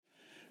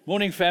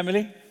Morning,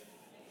 family.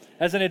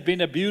 Hasn't it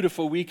been a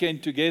beautiful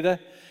weekend together?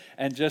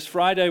 And just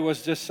Friday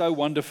was just so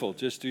wonderful,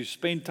 just to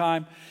spend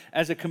time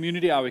as a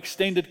community, our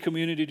extended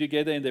community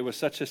together, and there was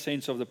such a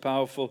sense of the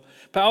powerful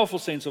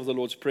sense of the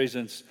Lord's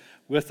presence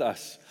with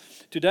us.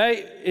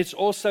 Today, it's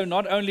also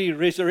not only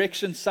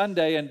Resurrection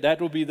Sunday, and that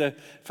will be the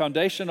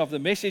foundation of the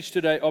message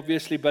today,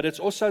 obviously, but it's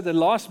also the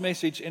last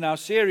message in our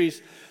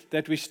series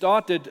that we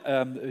started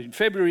in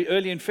February,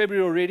 early in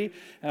February already,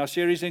 our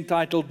series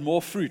entitled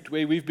More Fruit,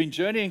 where we've been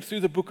journeying through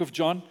the book of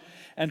John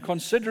and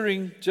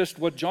considering just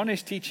what John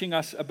is teaching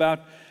us about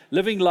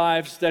living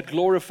lives that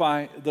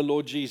glorify the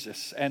Lord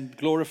Jesus and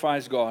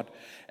glorifies God.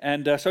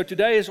 And so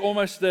today is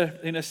almost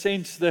in a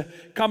sense, the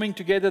coming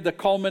together, the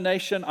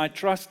culmination. I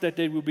trust that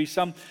there will be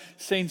some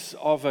sense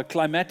of a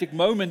climatic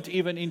moment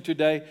even in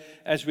today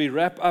as we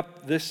wrap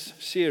up this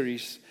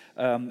series.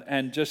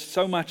 And just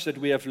so much that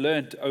we have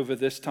learned over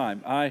this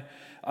time. I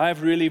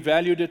have really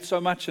valued it so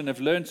much and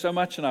have learned so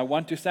much, and I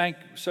want to thank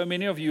so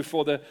many of you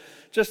for the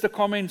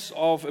comments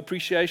of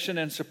appreciation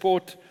and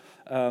support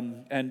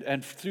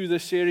and through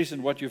this series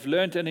and what you've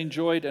learned and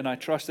enjoyed, and I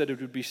trust that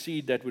it would be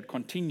seed that would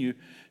continue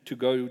to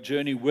go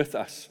journey with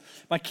us.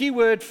 My key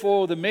word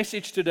for the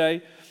message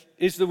today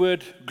is the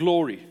word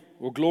glory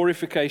or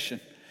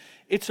glorification.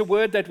 It's a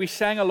word that we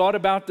sang a lot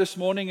about this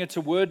morning. It's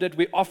a word that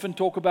we often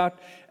talk about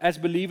as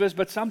believers,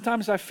 but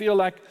sometimes I feel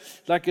like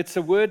it's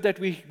a word that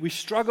we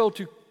struggle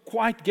to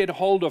quite get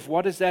hold of.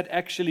 What does that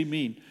actually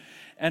mean?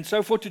 And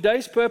so for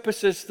today's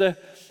purposes,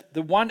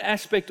 the one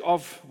aspect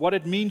of what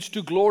it means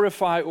to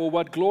glorify or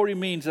what glory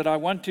means that I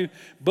want to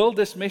build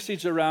this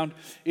message around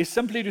is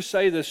simply to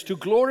say this. To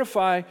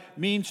glorify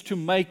means to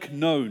make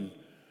known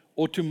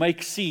or to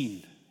make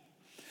seen.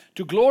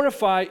 To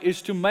glorify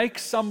is to make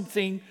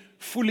something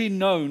fully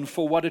known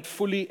for what it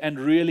fully and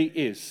really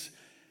is.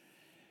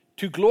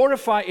 To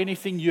glorify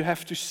anything, you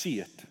have to see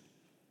it.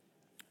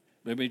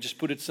 Let me just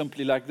put it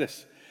simply like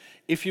this.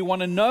 If you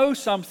want to know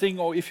something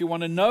or if you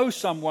want to know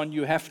someone,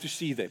 you have to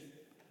see them.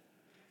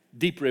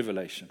 Deep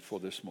revelation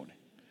for this morning.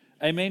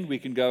 Amen. We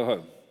can go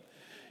home.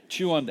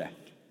 Chew on that.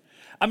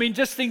 I mean,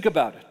 just think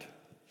about it.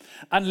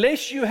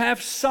 Unless you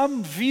have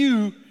some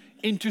view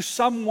into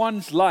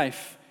someone's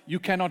life, you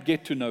cannot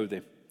get to know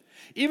them.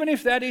 Even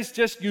if that is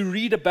just you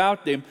read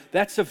about them,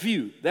 that's a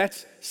view.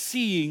 That's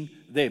seeing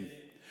them.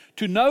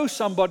 To know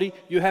somebody,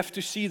 you have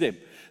to see them.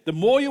 The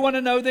more you want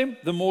to know them,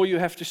 the more you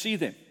have to see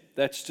them.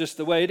 That's just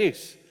the way it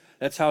is.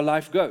 That's how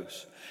life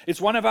goes.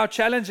 It's one of our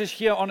challenges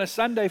here on a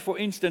Sunday, for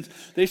instance.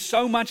 There's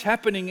so much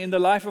happening in the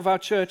life of our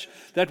church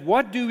that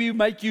what do we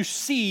make you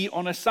see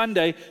on a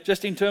Sunday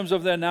just in terms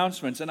of the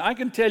announcements? And I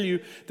can tell you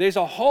there's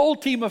a whole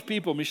team of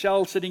people.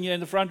 Michelle sitting here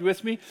in the front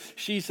with me.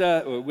 She's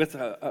with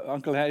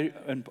Uncle Harry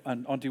and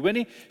Auntie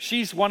Winnie.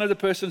 She's one of the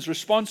persons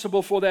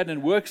responsible for that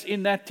and works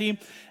in that team.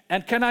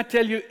 And can I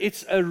tell you,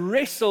 it's a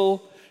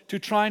wrestle to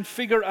try and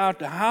figure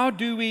out how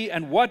do we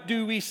and what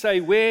do we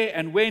say where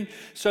and when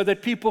so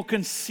that people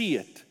can see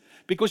it.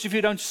 Because if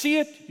you don't see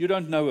it, you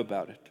don't know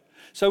about it.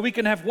 So we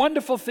can have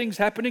wonderful things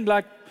happening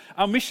like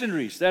our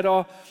missionaries that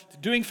are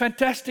doing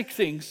fantastic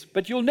things,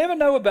 but you'll never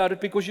know about it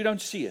because you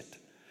don't see it.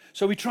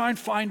 So we try and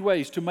find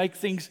ways to make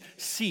things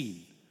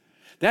seen.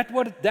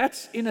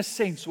 That's in a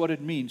sense what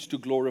it means to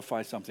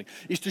glorify something,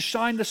 is to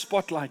shine the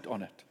spotlight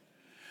on it,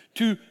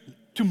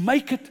 to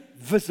make it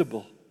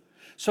visible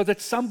so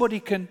that somebody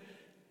can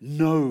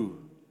know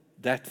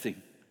that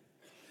thing.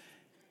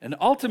 And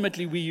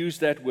ultimately we use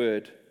that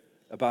word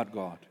about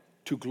God.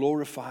 To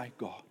glorify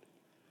God.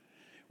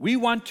 We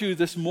want to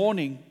this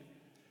morning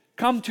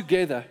come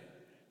together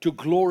to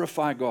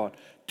glorify God,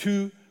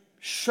 to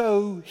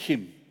show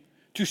Him,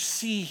 to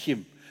see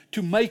Him,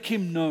 to make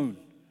Him known,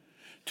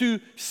 to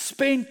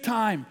spend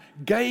time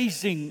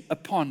gazing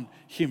upon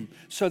Him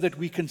so that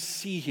we can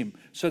see Him,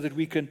 so that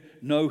we can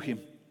know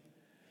Him.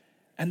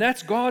 And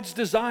that's God's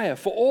desire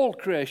for all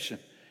creation,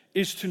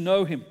 is to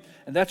know Him.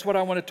 And that's what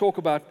I want to talk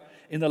about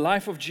in the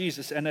life of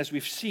Jesus and as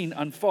we've seen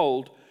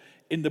unfold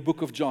in the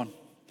book of John.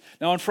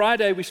 Now on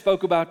Friday we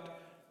spoke about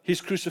His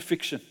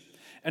crucifixion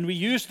and we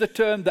used the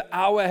term the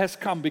hour has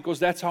come because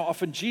that's how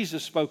often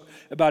Jesus spoke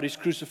about His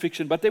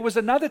crucifixion. But there was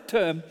another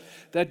term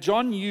that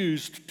John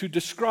used to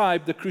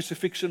describe the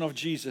crucifixion of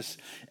Jesus,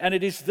 and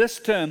it is this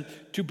term,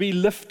 to be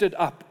lifted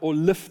up or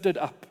lifted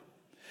up.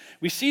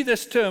 We see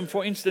this term,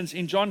 for instance,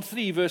 in John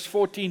 3 verse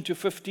 14 to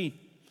 15.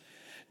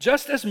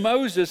 Just as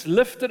Moses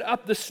lifted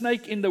up the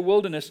snake in the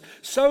wilderness,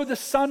 so the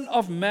Son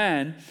of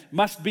Man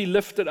must be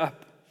lifted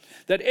up,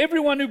 that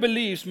everyone who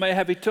believes may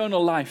have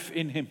eternal life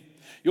in Him.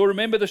 You'll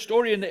remember the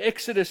story in the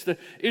Exodus. The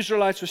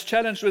Israelites was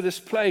challenged with this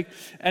plague,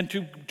 and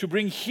to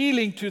bring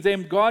healing to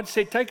them, God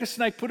said, take a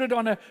snake, put it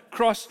on a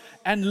cross,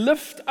 and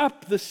lift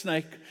up the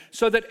snake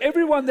so that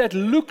everyone that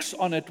looks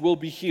on it will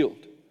be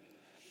healed.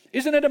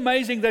 Isn't it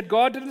amazing that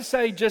God didn't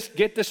say just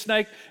get the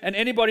snake and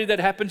anybody that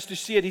happens to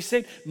see it. He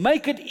said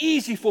make it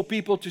easy for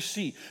people to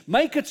see.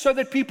 Make it so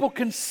that people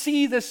can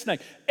see the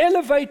snake.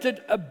 Elevate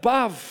it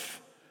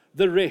above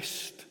the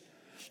rest.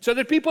 So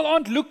that people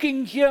aren't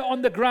looking here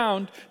on the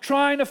ground,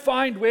 trying to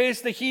find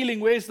where's the healing,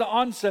 where's the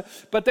answer,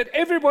 but that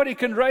everybody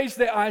can raise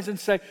their eyes and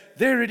say,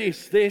 there it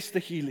is, there's the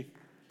healing.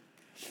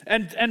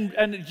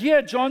 And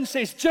here John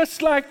says,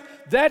 just like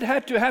that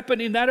had to happen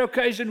in that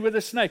occasion with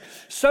the snake,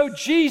 so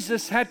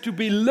Jesus had to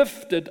be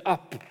lifted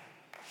up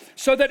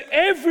so that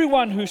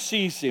everyone who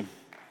sees him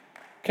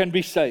can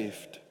be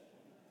saved.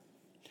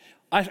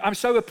 I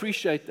so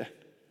appreciate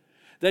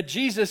that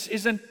Jesus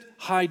isn't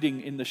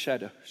hiding in the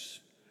shadows,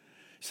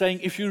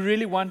 saying, if you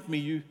really want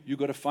me, you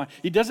got to find.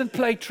 He doesn't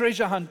play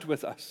treasure hunt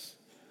with us.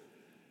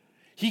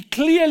 He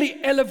clearly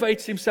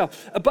elevates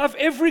himself above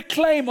every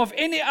claim of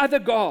any other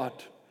God,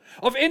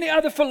 of any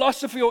other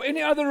philosophy or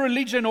any other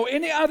religion or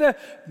any other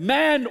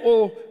man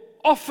or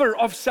offer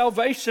of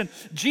salvation.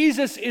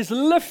 Jesus is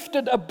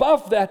lifted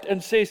above that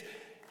and says,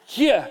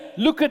 here,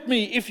 look at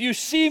me. If you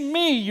see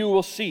me, you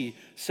will see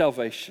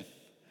salvation.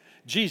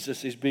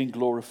 Jesus is being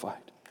glorified.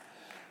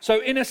 So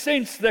in a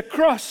sense, the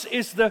cross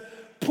is the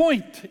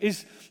point,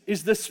 is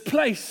this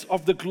place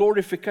of the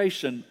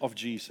glorification of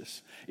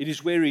Jesus. It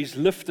is where he's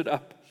lifted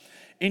up.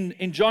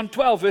 In John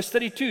 12, verse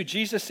 32,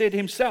 Jesus said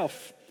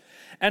himself,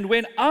 and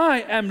when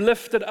I am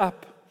lifted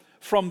up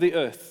from the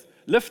earth,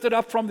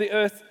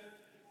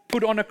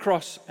 put on a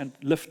cross and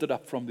lifted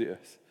up from the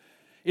earth.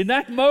 In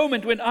that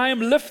moment when I am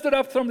lifted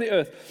up from the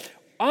earth,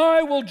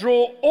 I will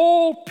draw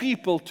all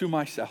people to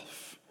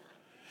myself.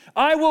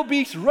 I will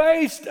be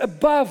raised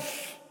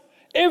above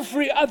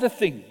every other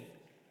thing,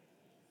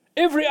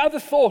 every other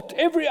thought,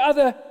 every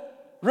other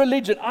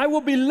religion. I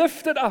will be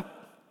lifted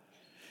up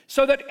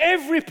so that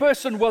every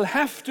person will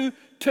have to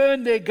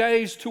turn their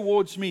gaze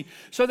towards me,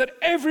 so that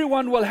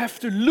everyone will have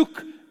to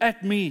look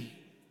at me.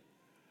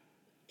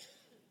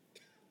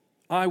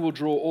 I will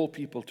draw all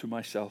people to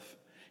myself.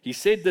 He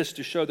said this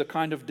to show the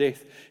kind of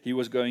death he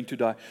was going to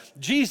die.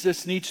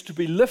 Jesus needs to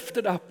be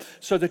lifted up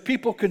so that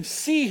people can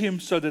see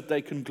him, so that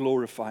they can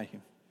glorify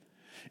him.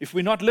 If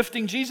we're not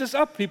lifting Jesus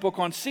up, people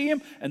can't see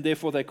him, and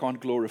therefore they can't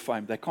glorify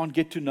him. They can't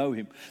get to know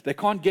him. They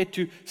can't get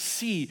to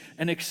see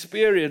and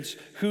experience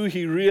who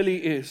he really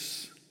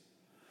is.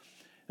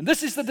 And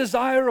this is the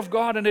desire of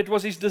God, and it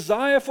was his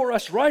desire for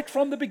us right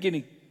from the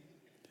beginning,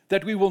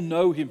 that we will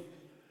know him,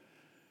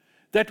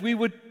 that we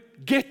would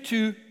get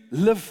to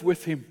live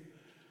with him,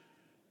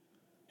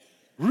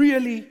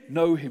 really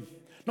know him,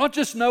 not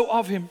just know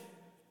of him,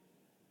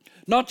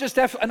 not just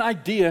have an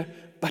idea,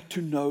 but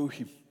to know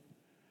him,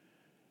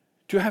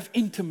 to have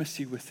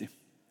intimacy with him.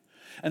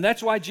 And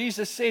that's why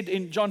Jesus said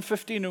in John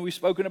 15, and we've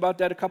spoken about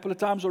that a couple of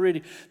times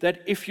already,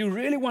 that if you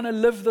really want to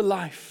live the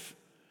life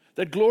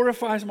that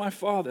glorifies my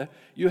Father,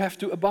 you have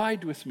to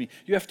abide with me.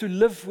 You have to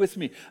live with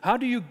me.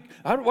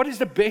 What is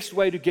the best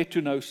way to get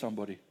to know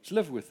somebody? It's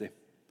live with them.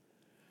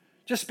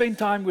 Just spend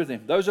time with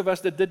them. Those of us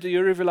that did the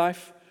year of your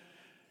life,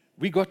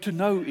 we got to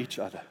know each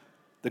other.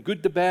 The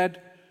good, the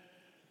bad,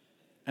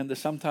 and the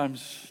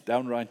sometimes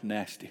downright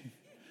nasty.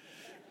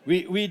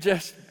 We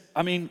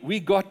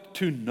got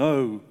to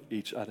know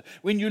each other.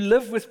 When you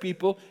live with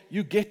people,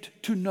 you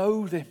get to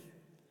know them.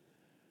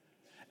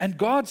 And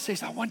God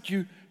says, I want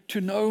you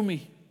to know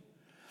me.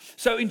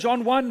 So in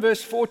John 1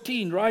 verse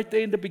 14, right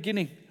there in the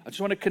beginning, I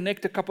just want to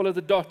connect a couple of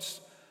the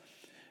dots.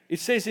 It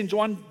says in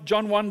John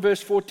 1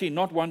 verse 14,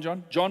 not 1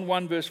 John, John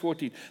 1 verse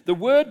 14, the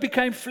Word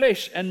became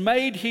flesh and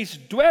made his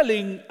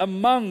dwelling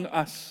among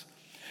us.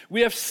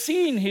 We have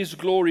seen his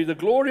glory, the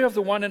glory of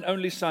the one and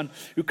only Son,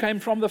 who came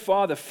from the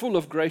Father, full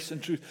of grace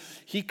and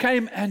truth. He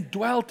came and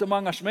dwelt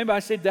among us. Remember I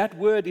said that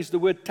word is the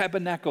word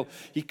tabernacle.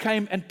 He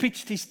came and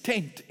pitched his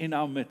tent in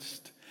our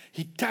midst.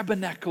 He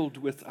tabernacled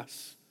with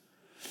us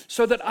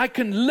so that I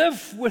can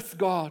live with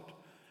God,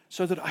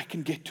 so that I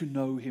can get to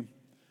know him,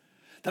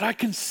 that I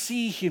can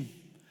see him.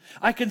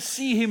 I can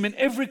see him in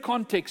every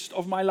context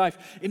of my life,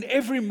 in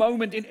every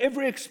moment, in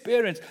every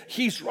experience.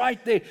 He's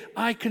right there.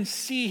 I can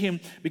see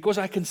him. Because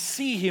I can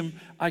see him,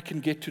 I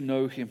can get to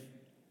know him.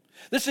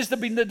 This has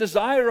been the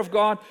desire of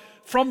God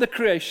from the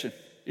creation,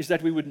 is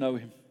that we would know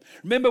him.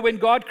 Remember when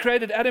God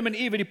created Adam and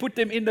Eve and he put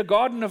them in the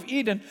Garden of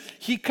Eden,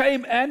 he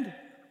came and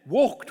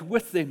walked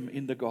with them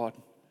in the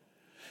garden.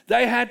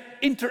 They had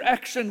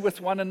interaction with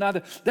one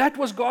another. That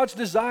was God's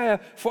desire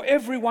for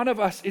every one of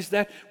us, is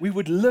that we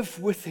would live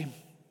with him,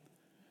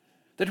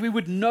 that we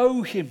would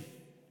know him.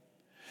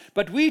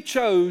 But we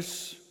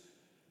chose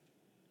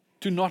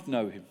to not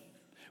know him.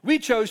 We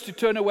chose to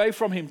turn away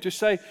from him, to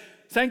say,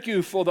 thank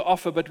you for the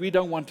offer, but we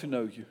don't want to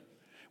know you.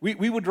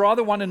 We would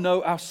rather want to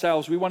know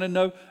ourselves. We want to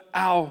know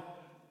our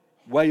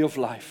way of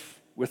life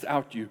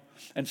without you.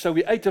 And so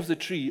we ate of the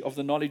tree of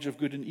the knowledge of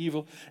good and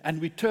evil,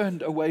 and we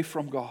turned away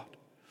from God.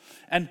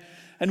 And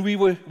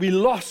we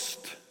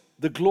lost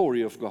the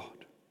glory of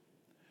God.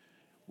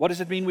 What does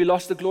it mean we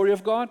lost the glory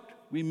of God?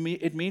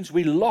 It means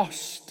we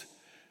lost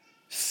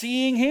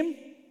seeing him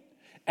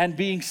and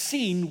being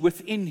seen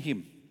within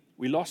him.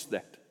 We lost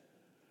that.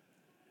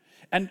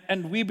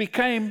 And we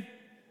became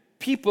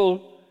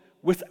people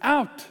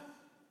without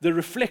the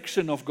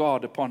reflection of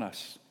God upon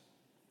us.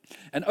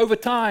 And over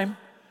time,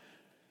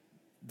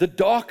 the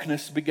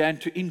darkness began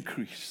to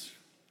increase.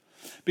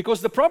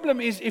 Because the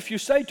problem is, if you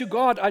say to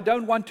God, I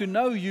don't want to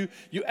know you,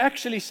 you're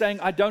actually saying,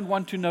 I don't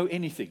want to know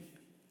anything.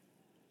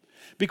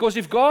 Because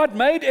if God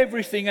made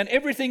everything and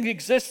everything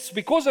exists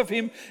because of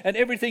Him and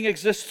everything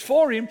exists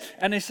for Him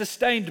and is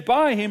sustained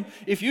by Him,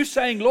 if you're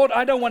saying, Lord,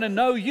 I don't want to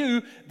know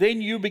you,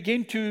 then you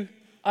begin to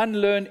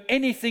unlearn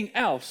anything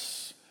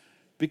else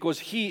because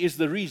He is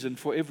the reason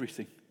for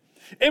everything.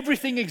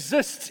 Everything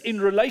exists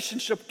in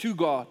relationship to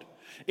God,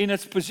 in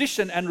its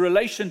position and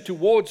relation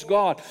towards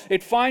God.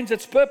 It finds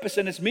its purpose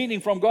and its meaning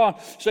from God.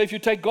 So if you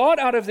take God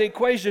out of the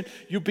equation,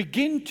 you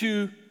begin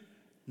to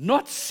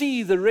not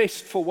see the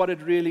rest for what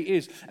it really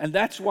is. And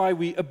that's why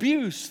we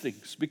abuse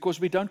things, because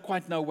we don't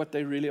quite know what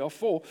they really are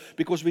for,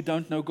 because we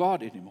don't know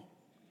God anymore.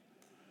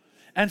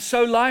 And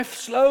so life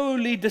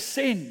slowly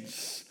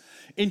descends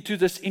into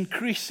this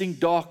increasing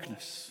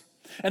darkness.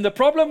 And the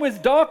problem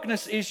with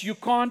darkness is you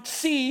can't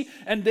see,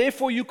 and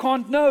therefore you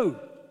can't know.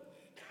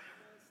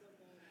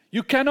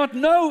 You cannot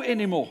know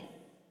anymore.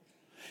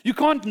 You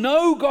can't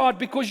know God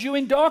because you're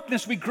in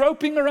darkness. We're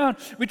groping around.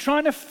 We're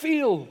trying to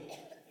feel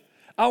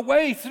our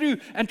way through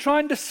and try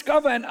and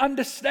discover and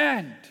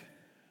understand.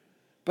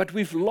 But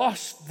we've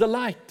lost the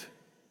light.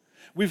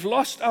 We've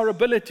lost our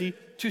ability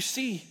to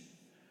see.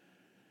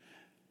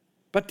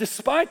 But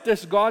despite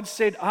this, God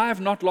said, I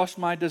have not lost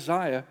my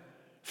desire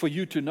for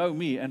you to know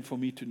me and for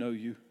me to know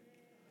you.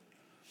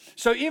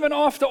 So even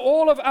after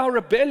all of our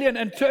rebellion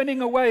and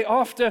turning away,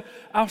 after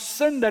our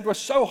sin that was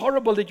so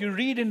horrible that you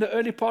read in the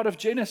early part of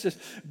Genesis,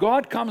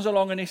 God comes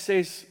along and He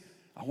says,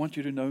 I want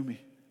you to know me.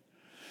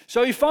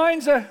 So He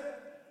finds a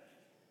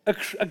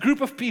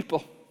group of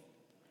people,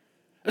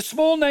 a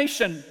small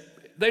nation.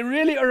 They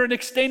really are an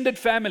extended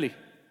family,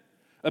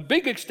 a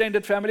big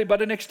extended family,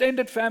 but an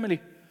extended family.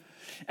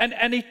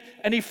 And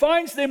he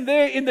finds them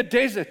there in the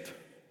desert,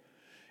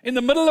 in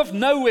the middle of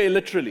nowhere,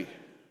 literally,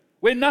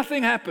 where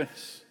nothing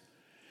happens.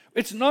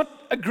 It's not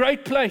a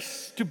great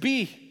place to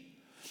be.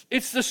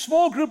 It's the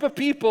small group of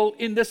people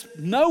in this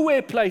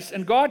nowhere place,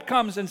 and God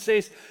comes and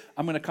says,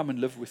 I'm going to come and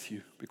live with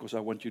you because I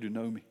want you to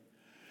know me.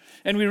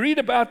 And we read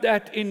about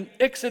that in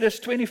Exodus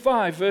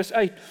 25, verse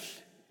 8.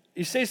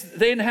 He says,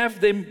 then have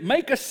them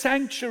make a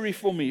sanctuary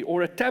for me,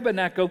 or a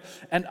tabernacle,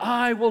 and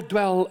I will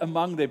dwell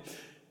among them.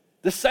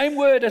 The same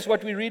word as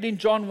what we read in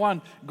John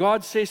 1.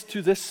 God says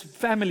to this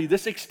family,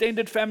 this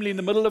extended family in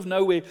the middle of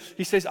nowhere,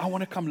 He says, I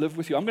want to come live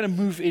with you. I'm going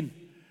to move in.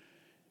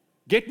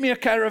 Get me a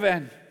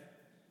caravan.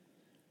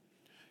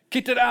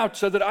 Kit it out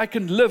so that I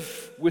can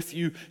live with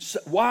you.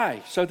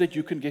 Why? So that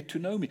you can get to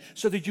know me.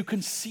 So that you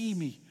can see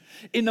me.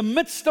 In the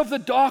midst of the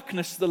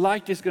darkness, the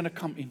light is going to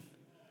come in.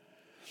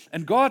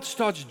 And God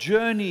starts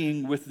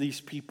journeying with these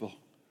people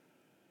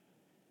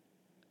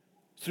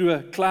through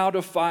a cloud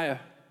of fire,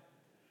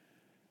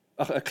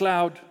 a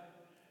cloud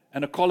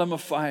and a column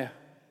of fire.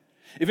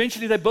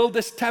 Eventually they build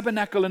this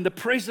tabernacle, and the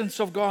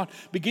presence of God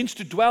begins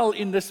to dwell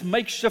in this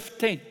makeshift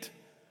tent,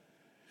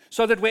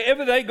 so that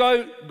wherever they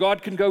go,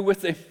 God can go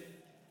with them,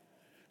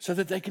 so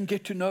that they can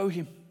get to know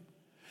Him.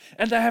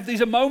 And they have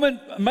these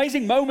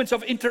amazing moments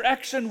of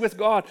interaction with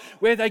God,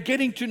 where they're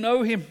getting to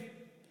know Him.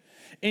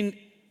 In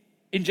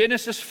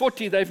Genesis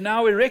 40, they've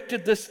now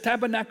erected this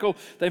tabernacle.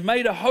 They've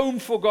made a home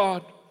for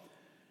God.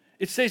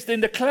 It says, then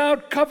the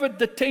cloud covered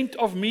the tent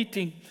of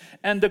meeting,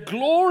 and the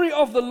glory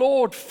of the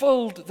Lord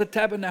filled the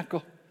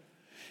tabernacle.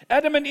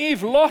 Adam and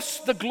Eve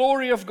lost the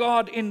glory of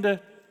God in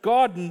the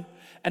garden,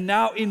 and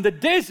now in the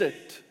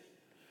desert,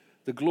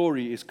 the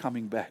glory is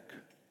coming back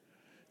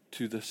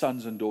to the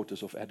sons and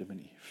daughters of Adam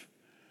and Eve.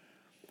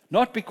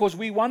 Not because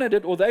we wanted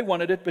it or they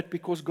wanted it, but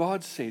because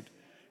God said,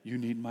 you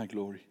need my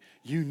glory.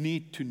 You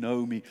need to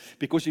know me.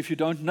 Because if you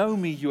don't know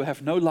me, you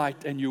have no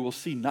light, and you will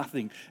see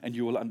nothing, and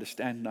you will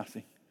understand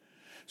nothing.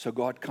 So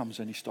God comes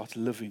and He starts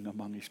living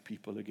among His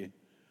people again.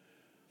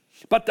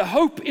 But the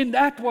hope in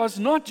that was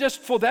not just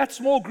for that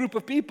small group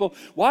of people.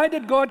 Why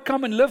did God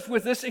come and live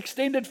with this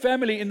extended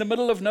family in the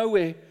middle of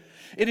nowhere?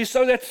 It is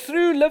so that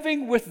through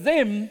living with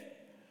them,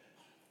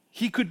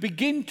 He could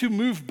begin to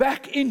move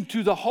back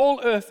into the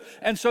whole earth,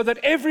 and so that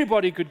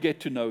everybody could get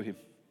to know Him.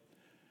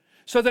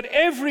 So that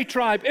every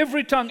tribe,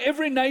 every tongue,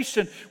 every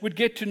nation would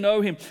get to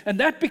know Him. And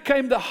that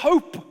became the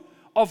hope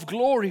of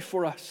glory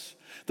for us.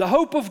 The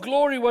hope of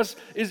glory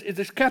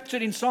is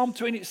captured in Psalm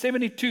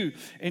 72.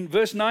 In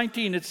verse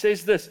 19, it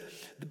says this,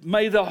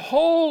 may the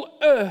whole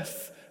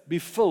earth be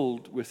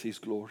filled with His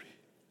glory.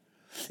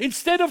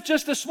 Instead of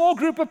just a small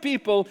group of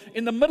people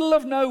in the middle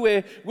of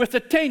nowhere with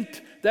a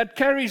tent that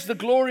carries the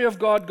glory of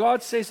God,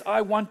 God says,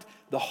 I want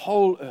the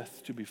whole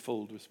earth to be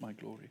filled with my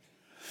glory.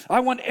 I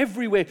want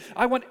everywhere.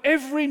 I want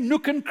every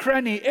nook and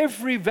cranny,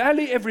 every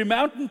valley, every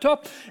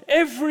mountaintop,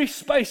 every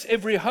space,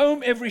 every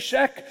home, every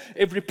shack,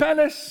 every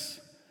palace.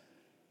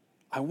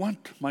 I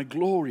want my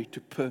glory to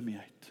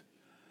permeate.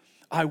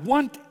 I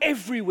want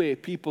everywhere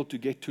people to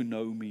get to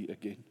know me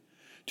again,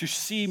 to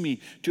see me,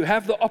 to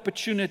have the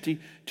opportunity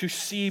to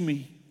see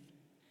me.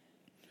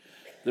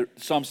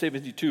 Psalm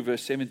 72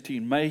 verse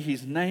 17, may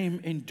His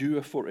name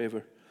endure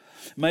forever.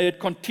 May it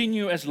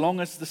continue as long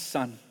as the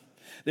sun.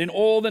 Then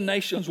all the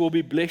nations will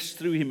be blessed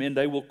through Him, and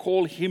they will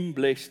call Him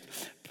blessed.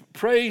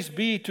 Praise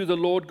be to the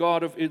Lord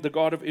God of the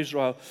God of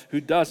Israel,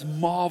 who does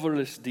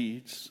marvelous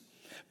deeds.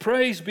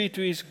 Praise be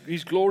to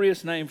his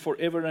glorious name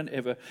forever and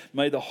ever.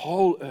 May the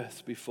whole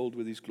earth be filled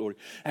with his glory.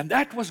 And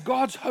that was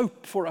God's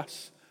hope for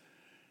us,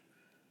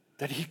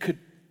 that he could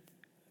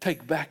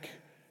take back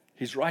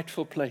his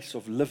rightful place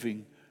of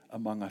living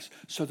among us,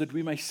 so that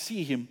we may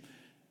see him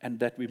and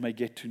that we may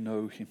get to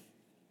know him.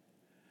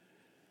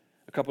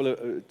 A couple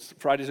of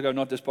Fridays ago,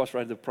 not this past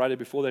Friday, the Friday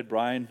before that,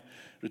 Brian,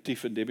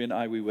 Retief, and Debbie and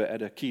I, we were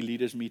at a key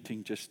leaders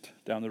meeting just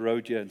down the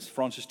road here, and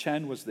Francis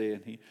Chan was there,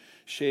 and he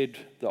shared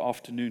the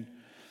afternoon.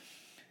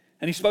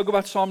 And he spoke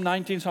about Psalm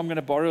 19, so I'm going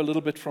to borrow a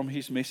little bit from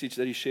his message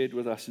that he shared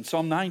with us. In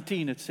Psalm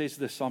 19, it says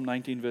this, Psalm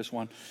 19, verse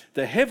 1,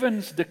 "The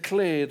heavens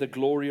declare the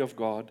glory of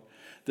God.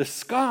 The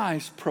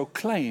skies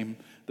proclaim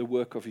the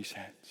work of his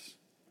hands."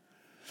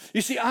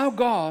 You see, our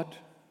God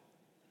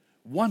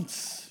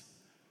wants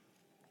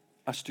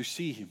us to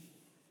see him.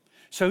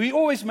 So he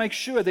always makes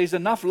sure there's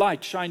enough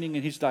light shining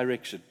in his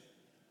direction.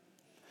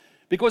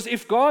 Because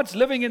if God's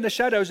living in the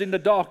shadows, in the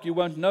dark, you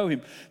won't know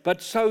him.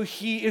 But so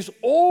he is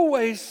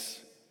always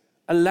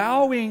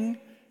allowing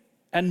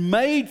and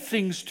made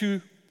things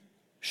to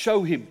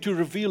show him, to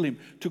reveal him,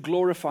 to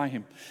glorify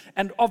him.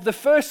 And of the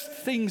first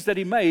things that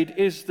he made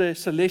is the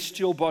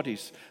celestial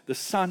bodies, the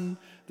sun,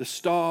 the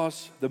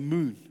stars, the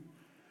moon.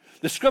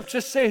 The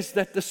scripture says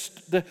that the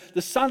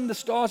sun, the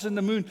stars, and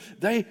the moon,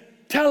 they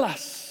tell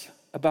us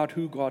about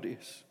who God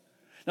is.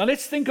 Now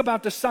let's think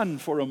about the sun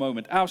for a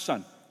moment, our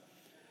sun.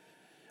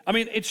 I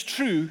mean, it's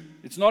true,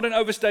 it's not an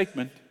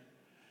overstatement,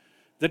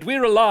 that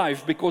we're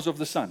alive because of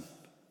the sun.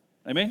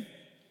 Amen?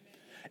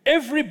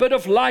 Every bit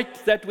of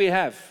light that we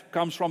have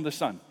comes from the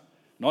sun,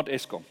 not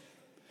Eskom.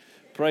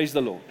 Praise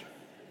the Lord.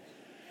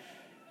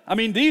 I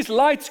mean, these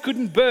lights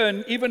couldn't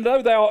burn, even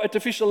though they are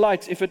artificial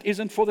lights, if it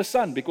isn't for the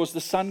sun, because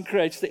the sun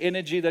creates the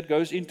energy that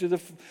goes into the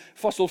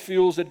fossil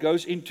fuels, that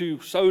goes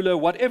into solar,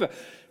 whatever.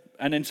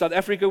 And in South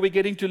Africa, we're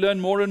getting to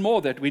learn more and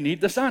more that we need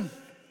the sun.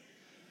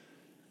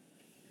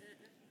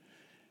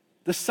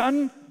 The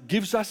sun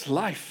gives us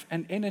life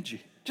and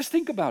energy. Just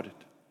think about it.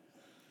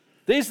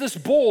 There's this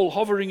ball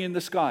hovering in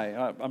the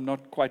sky. I'm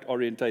not quite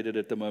orientated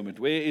at the moment.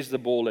 Where is the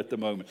ball at the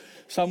moment?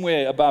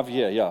 Somewhere above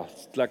here, yeah.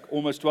 It's like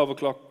almost 12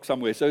 o'clock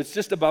somewhere. So it's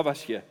just above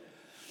us here.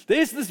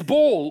 There's this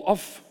ball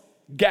of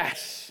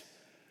gas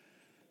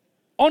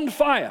on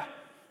fire.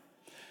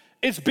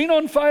 It's been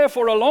on fire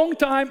for a long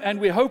time,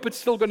 and we hope it's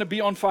still going to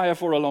be on fire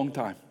for a long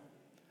time.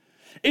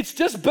 It's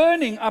just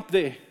burning up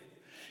there,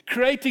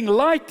 creating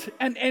light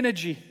and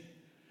energy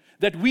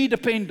that we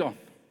depend on.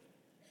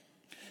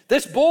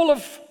 This ball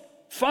of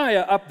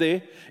fire up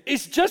there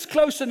is just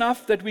close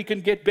enough that we can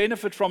get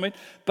benefit from it,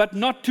 but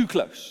not too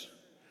close.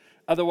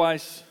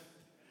 Otherwise,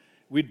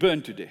 we'd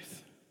burn to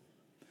death.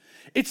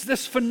 It's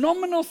this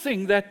phenomenal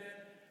thing that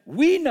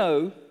we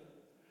know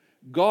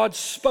God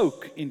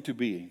spoke into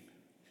being.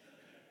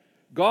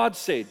 God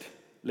said,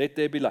 let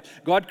there be light.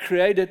 God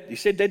created, he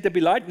said, let there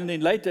be light, and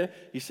then later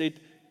he said,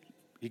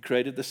 he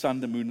created the sun,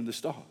 the moon, and the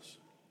stars.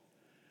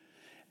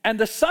 And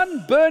the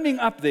sun burning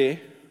up there,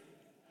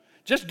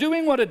 just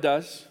doing what it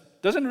does,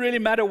 doesn't really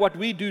matter what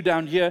we do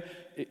down here,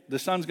 the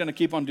sun's going to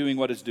keep on doing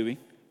what it's doing.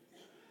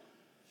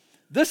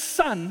 This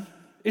sun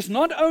is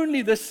not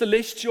only the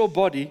celestial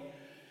body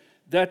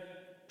that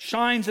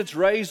shines its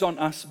rays on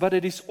us, but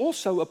it is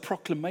also a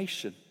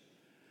proclamation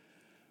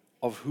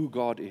of who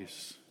God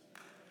is.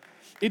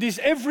 It is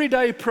every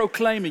day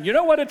proclaiming. You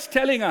know what it's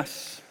telling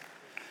us?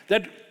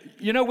 That,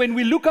 you know, when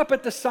we look up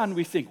at the sun,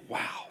 we think,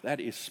 wow, that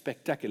is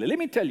spectacular. Let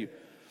me tell you,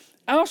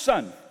 our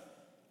sun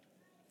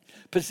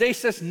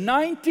possesses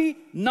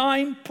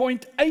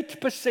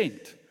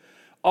 99.8%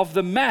 of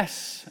the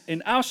mass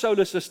in our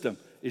solar system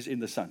is in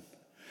the sun.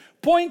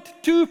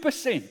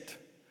 0.2%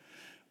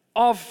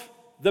 of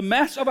the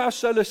mass of our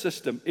solar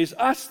system is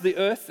us, the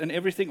earth, and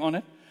everything on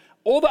it.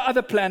 All the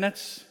other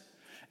planets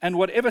and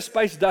whatever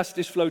space dust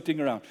is floating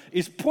around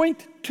is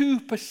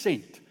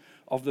 0.2%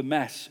 of the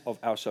mass of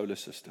our solar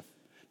system.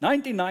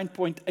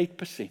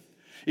 99.8%.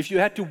 If you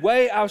had to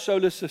weigh our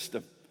solar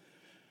system,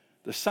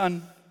 the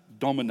sun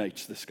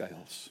dominates the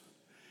scales.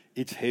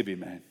 It's heavy,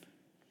 man.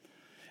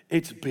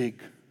 It's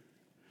big.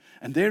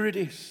 And there it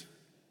is.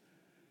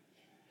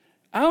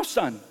 Our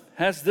sun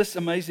has this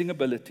amazing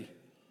ability.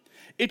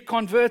 It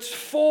converts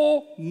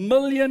 4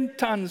 million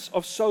tons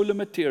of solar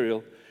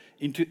material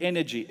into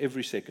energy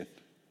every second.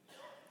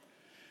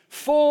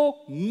 4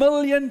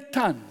 million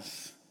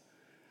tons.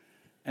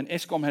 And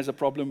Eskom has a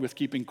problem with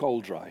keeping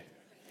coal dry.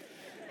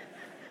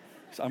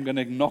 So I'm going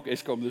to knock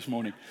Eskom this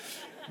morning.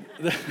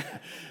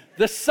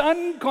 The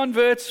sun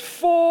converts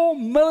 4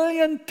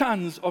 million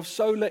tons of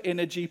solar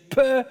energy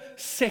per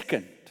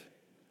second.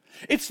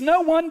 It's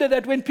no wonder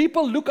that when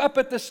people look up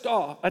at the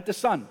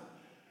sun,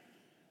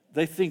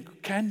 they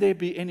think, can there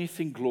be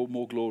anything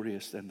more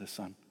glorious than the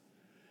sun?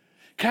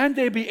 Can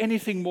there be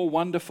anything more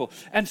wonderful?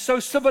 And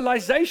so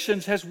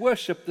civilizations has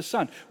worshipped the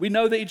sun. We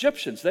know the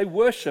Egyptians, they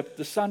worshipped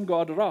the sun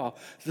god Ra.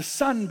 The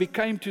sun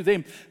became to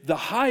them the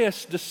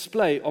highest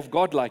display of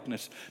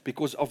godlikeness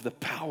because of the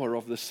power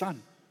of the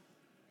sun.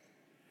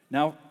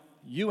 Now,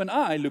 you and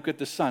I look at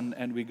the sun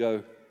and we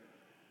go,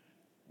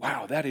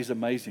 wow, that is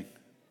amazing.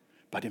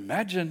 But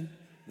imagine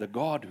the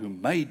God who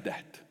made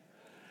that.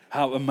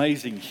 How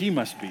amazing He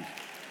must be.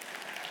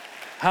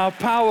 How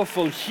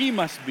powerful He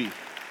must be.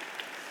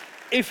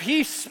 If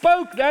He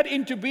spoke that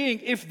into being,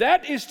 if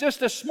that is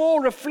just a small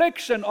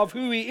reflection of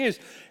who He is,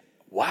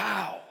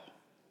 wow.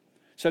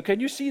 So can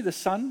you see the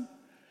sun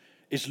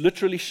is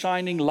literally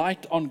shining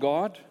light on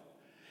God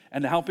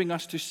and helping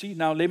us to see?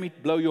 Now let me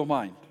blow your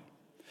mind.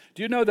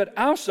 Do you know that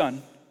our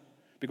sun,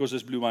 because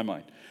this blew my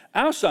mind,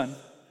 our sun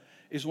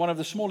is one of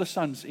the smallest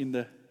suns in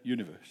the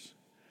universe.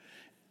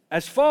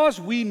 As far as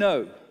we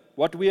know,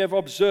 what we have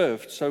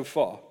observed so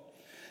far,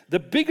 the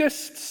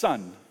biggest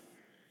sun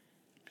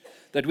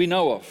that we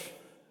know of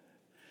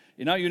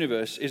in our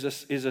universe is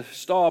a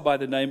star by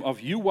the name of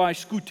UY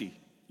Scuti.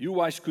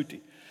 UY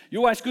Scuti.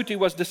 UY Scuti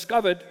was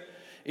discovered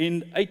in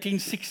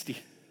 1860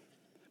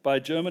 by a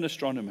German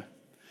astronomer.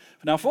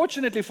 Now,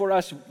 fortunately for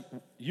us,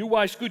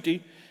 UY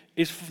Scuti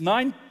is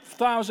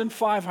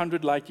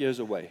 9,500 light years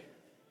away.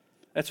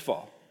 That's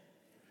far.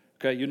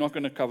 Okay, you're not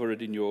going to cover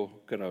it in your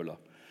Corolla.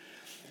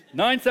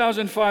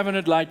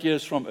 9,500 light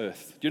years from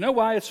Earth. Do you know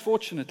why it's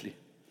fortunately?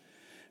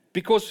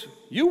 Because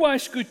UY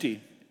Scuti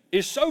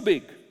is so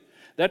big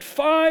that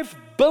 5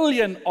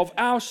 billion of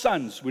our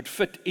suns would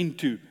fit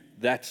into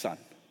that sun.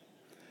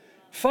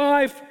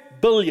 5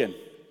 billion.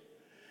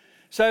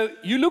 So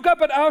you look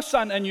up at our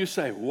sun and you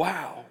say,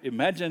 wow,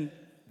 imagine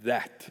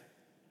that.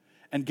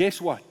 And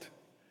guess what?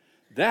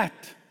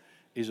 That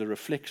is a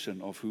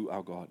reflection of who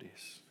our God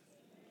is.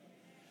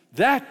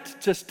 That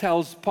just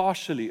tells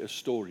partially a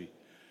story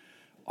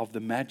of the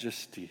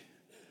majesty,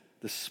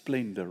 the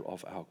splendor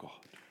of our God.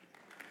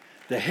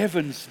 The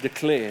heavens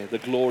declare the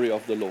glory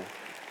of the Lord.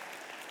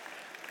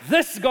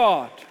 This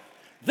God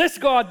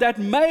that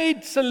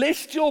made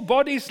celestial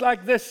bodies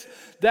like this,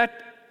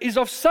 that is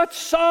of such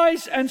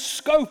size and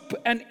scope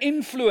and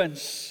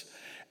influence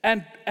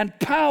and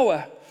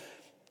power,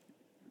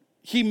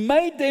 He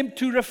made them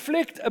to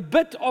reflect a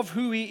bit of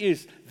who He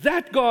is.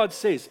 That God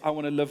says, I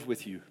want to live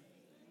with you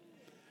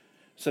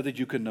so that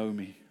you can know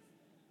me.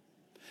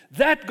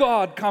 That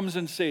God comes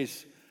and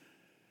says,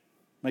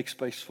 make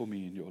space for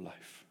me in your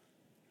life.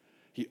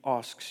 He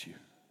asks you,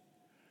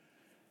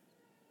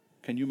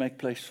 can you make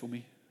place for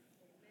me?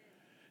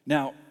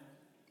 Now,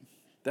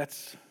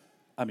 that's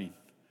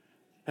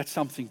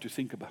something to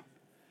think about.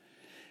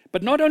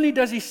 But not only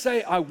does He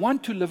say, I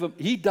want to live,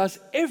 He does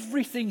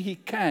everything He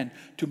can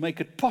to make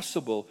it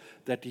possible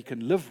that He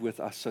can live with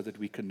us so that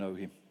we can know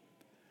Him.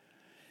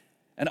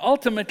 And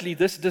ultimately,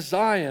 this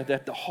desire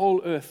that the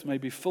whole earth may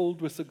be filled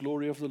with the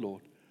glory of the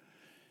Lord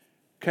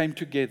came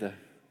together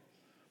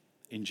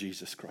in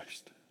Jesus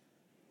Christ.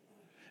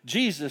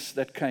 Jesus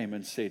that came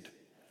and said,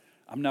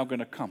 I'm now going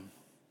to come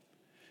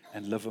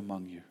and live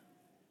among you.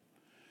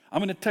 I'm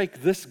going to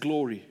take this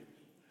glory,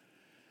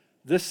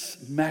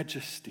 this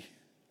majesty,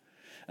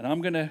 and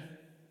I'm going to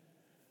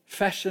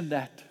fashion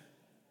that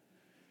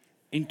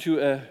into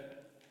a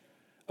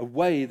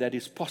way that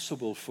is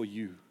possible for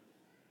you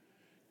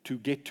to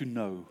get to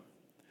know,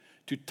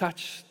 to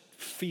touch,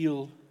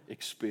 feel,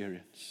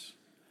 experience.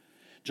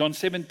 John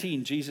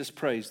 17, Jesus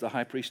prays the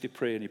high priestly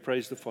prayer, and He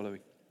prays the following.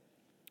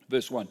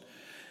 Verse 1.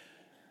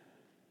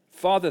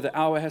 Father, the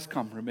hour has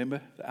come.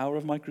 Remember, the hour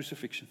of my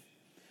crucifixion.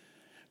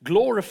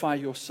 Glorify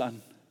your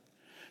Son,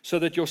 so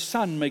that your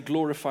Son may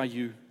glorify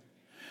you.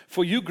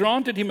 For you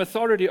granted Him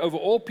authority over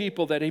all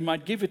people, that He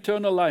might give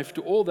eternal life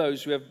to all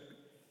those who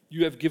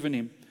you have given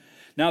Him.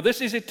 Now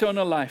this is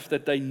eternal life,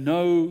 that they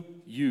know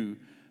you,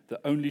 the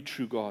only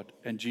true God,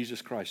 and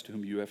Jesus Christ,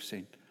 whom you have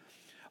sent.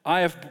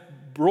 I have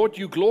brought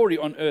you glory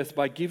on earth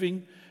by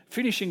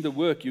finishing the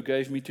work you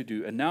gave me to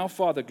do. And now,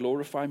 Father,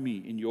 glorify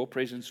me in your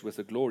presence with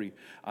the glory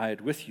I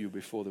had with you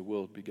before the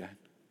world began.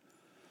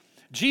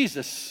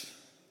 Jesus,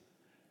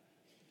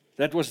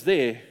 that was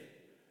there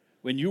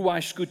when UY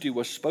Scuti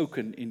was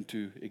spoken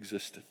into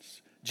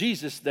existence.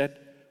 Jesus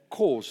that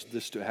caused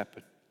this to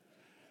happen.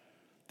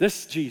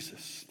 This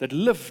Jesus that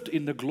lived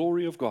in the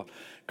glory of God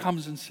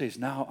comes and says,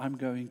 now I'm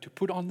going to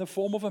put on the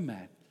form of a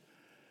man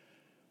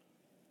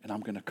and I'm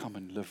going to come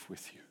and live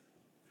with you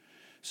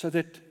so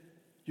that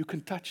you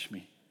can touch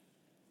me,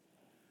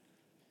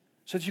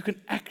 so that you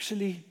can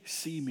actually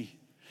see me.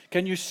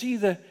 Can you see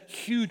the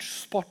huge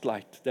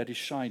spotlight that is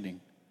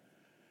shining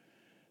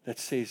that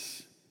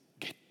says,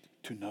 get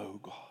to know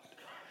God.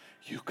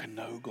 You can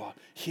know God.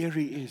 Here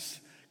He is.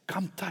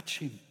 Come touch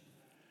Him.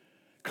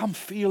 Come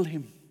feel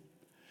Him.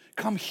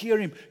 Come hear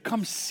Him.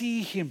 Come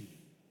see Him.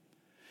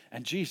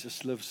 And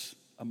Jesus lives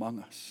among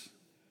us.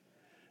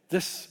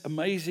 This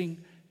amazing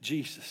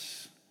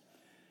Jesus.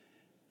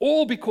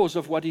 All because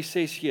of what He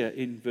says here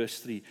in verse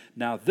 3.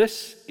 Now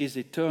this is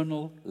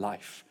eternal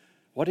life.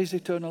 What is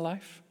eternal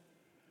life?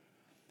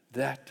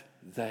 That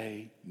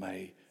they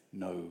may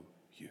know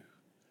you.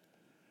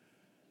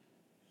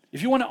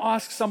 If you want to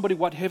ask somebody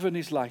what heaven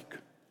is like,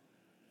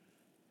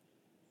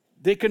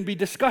 there can be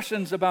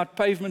discussions about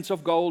pavements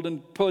of gold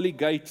and pearly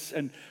gates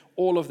and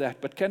all of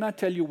that. But can I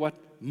tell you what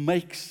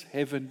makes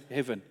heaven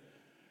heaven?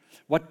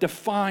 what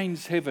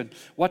defines heaven,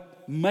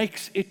 what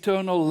makes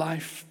eternal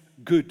life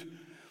good,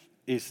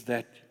 is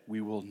that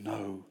we will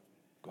know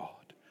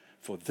God.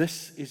 For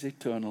this is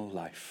eternal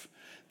life,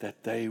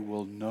 that they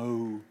will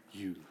know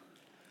you.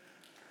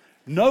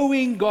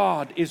 Knowing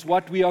God is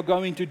what we are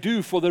going to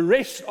do for the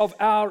rest of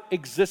our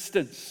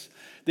existence.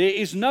 There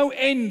is no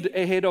end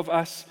ahead of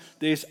us.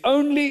 There's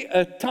only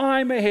a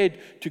time ahead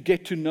to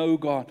get to know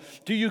God.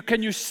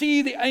 Can you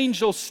see the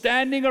angels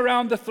standing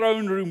around the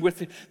throne room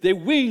with their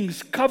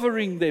wings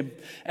covering them,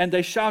 and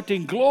they're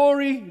shouting,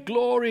 "Glory,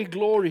 glory,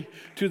 glory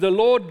to the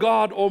Lord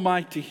God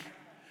Almighty,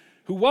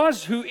 who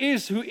was, who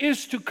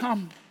is to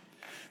come."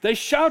 They're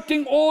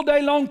shouting all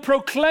day long,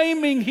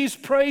 proclaiming His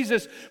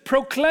praises,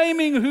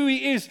 proclaiming who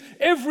He is.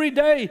 Every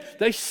day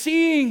they're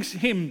seeing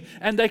Him,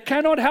 and they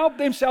cannot help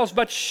themselves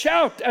but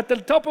shout at the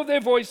top of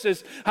their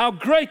voices how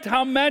great,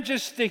 how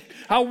majestic,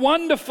 how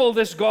wonderful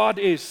this God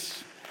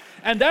is.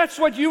 And that's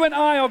what you and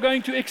I are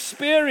going to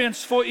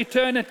experience for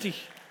eternity.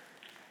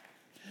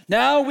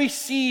 Now we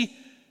see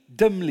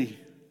dimly.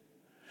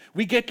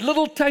 We get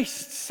little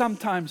tastes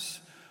sometimes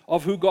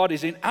of who God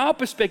is. In our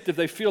perspective,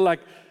 they feel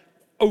like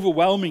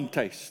overwhelming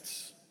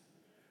tastes.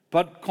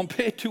 But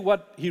compared to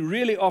what He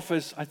really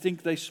offers, I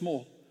think they're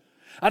small.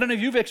 I don't know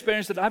if you've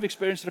experienced it. I've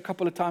experienced it a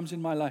couple of times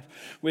in my life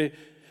where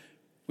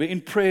we're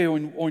in prayer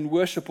or in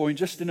worship or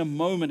just in a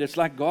moment. It's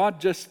like God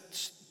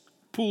just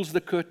pulls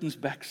the curtains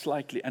back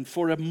slightly. And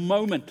for a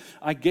moment,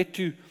 I get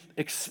to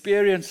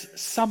experience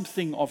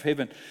something of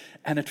heaven.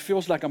 And it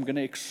feels like I'm going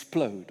to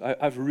explode.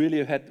 I've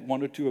really had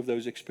one or two of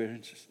those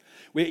experiences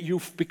where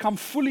you've become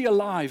fully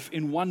alive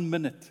in 1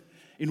 minute.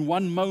 In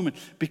one moment,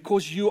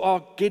 because you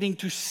are getting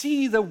to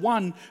see the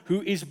one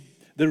who is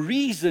the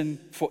reason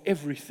for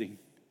everything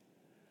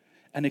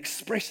and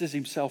expresses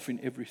Himself in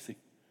everything.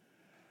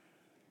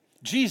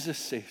 Jesus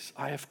says,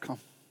 "I have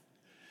come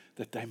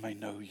that they may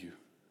know you."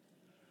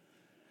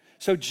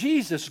 So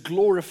Jesus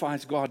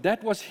glorifies God.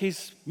 That was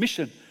His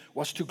mission,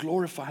 was to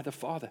glorify the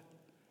Father.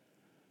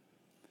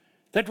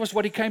 That was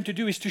what He came to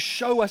do, is to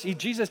show us.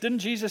 Didn't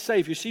Jesus say,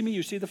 "If you see me,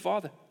 you see the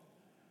Father"?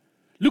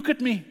 Look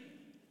at me.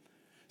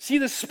 See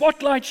the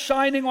spotlight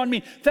shining on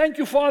me. Thank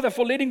you, Father,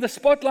 for letting the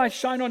spotlight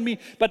shine on me.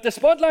 But the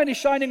spotlight is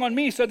shining on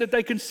me so that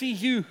they can see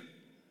you.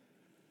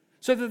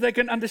 So that they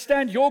can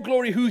understand your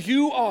glory, who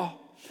you are.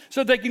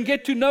 So they can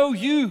get to know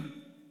you.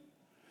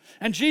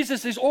 And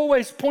Jesus is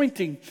always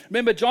pointing.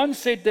 Remember, John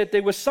said that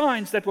there were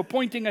signs that were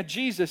pointing at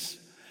Jesus.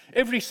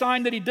 Every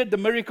sign that He did, the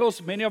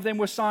miracles, many of them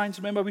were signs.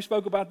 Remember, we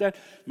spoke about that.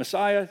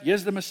 Messiah,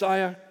 here's the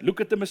Messiah.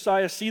 Look at the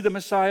Messiah, see the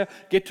Messiah,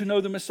 get to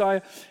know the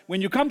Messiah.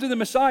 When you come to the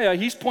Messiah,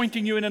 He's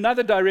pointing you in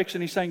another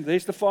direction. He's saying,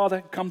 there's the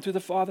Father, come to the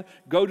Father,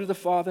 go to the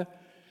Father.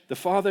 The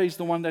Father is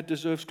the one that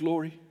deserves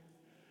glory.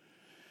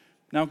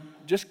 Now,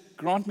 just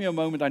grant me a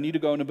moment. I need to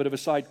go on a bit of a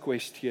side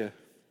quest here.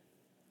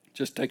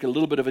 Just take a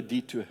little bit of a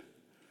detour.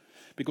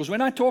 Because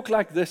when I talk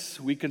like this,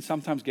 we can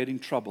sometimes get in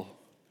trouble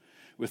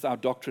with our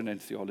doctrine and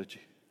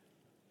theology.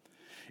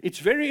 It's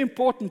very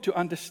important to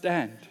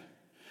understand.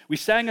 We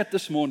sang it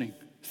this morning,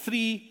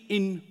 3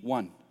 in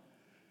 1.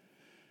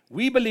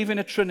 We believe in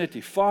a Trinity,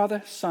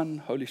 Father, Son,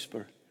 Holy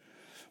Spirit.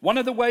 One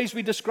of the ways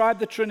we describe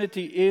the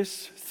Trinity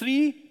is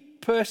 3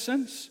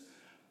 persons,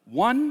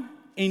 1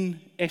 in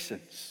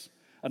essence.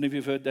 I don't know if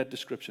you've heard that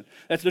description.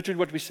 That's literally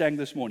what we sang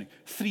this morning,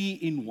 3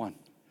 in 1.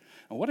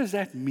 And what does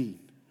that mean?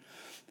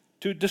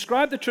 To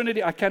describe the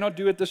Trinity, I cannot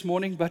do it this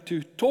morning, but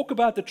to talk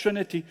about the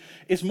Trinity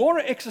is more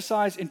an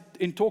exercise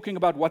in talking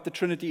about what the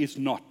Trinity is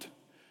not.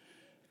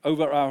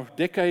 Over our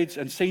decades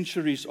and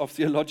centuries of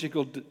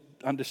theological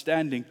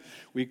understanding,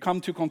 we come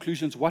to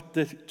conclusions what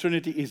the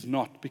Trinity is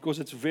not, because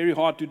it's very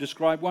hard to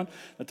describe one.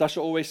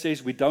 Natasha always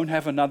says we don't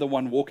have another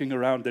one walking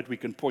around that we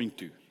can point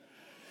to.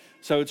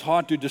 So it's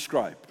hard to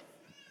describe.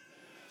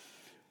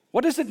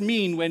 What does it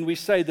mean when we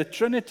say the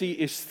Trinity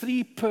is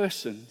 3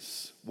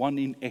 persons, 1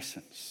 in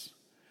essence?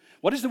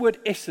 What does the word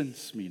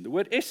essence mean? The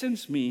word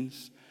essence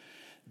means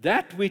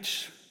that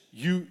which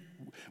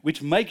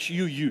makes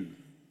you you.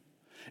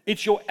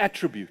 It's your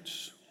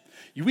attributes.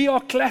 We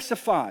are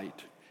classified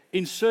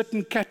in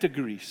certain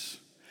categories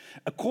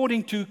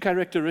according to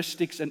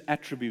characteristics and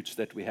attributes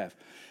that we have.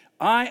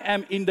 I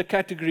am in the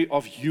category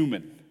of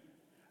human.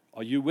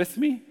 Are you with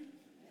me?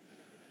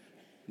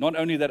 Not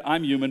only that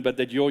I'm human, but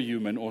that you're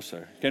human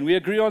also. Can we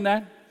agree on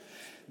that?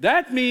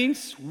 That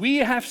means we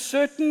have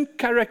certain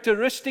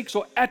characteristics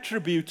or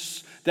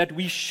attributes that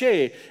we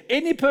share.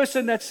 Any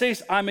person that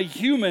says, I'm a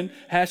human,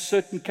 has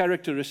certain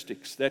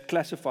characteristics that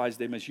classifies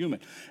them as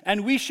human.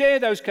 And we share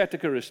those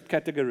categoristics.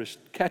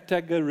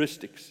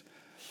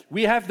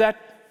 We have that.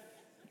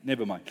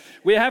 Never mind.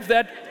 We have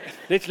that.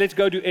 Let's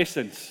go to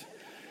essence.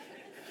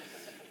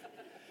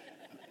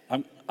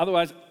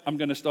 Otherwise, I'm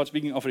going to start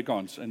speaking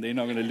Afrikaans, and then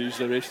I'm going to lose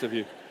the rest of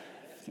you.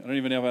 I don't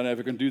even know if I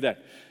ever can do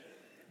that.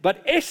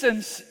 But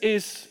essence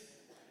is,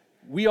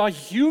 we are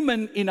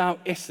human in our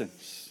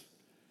essence.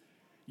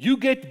 You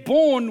get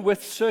born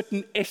with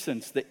certain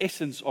essence, the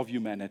essence of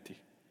humanity.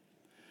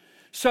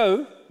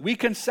 So, we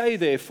can say,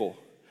 therefore,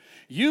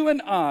 you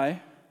and I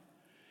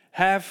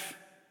have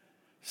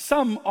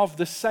some of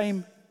the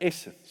same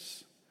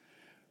essence.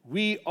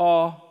 We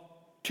are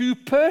two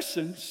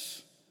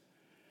persons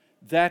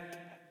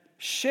that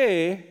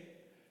share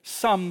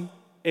some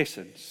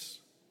essence.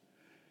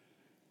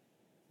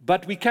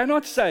 But we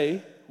cannot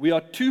say we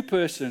are two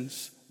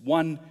persons,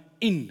 one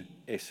in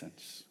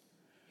essence.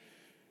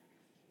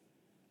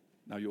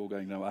 Now you're all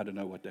going, no, I don't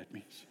know what that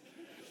means.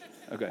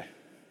 Okay,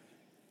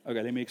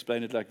 let me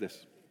explain it like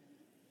this.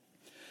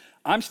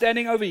 I'm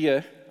standing over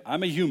here.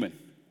 I'm a human.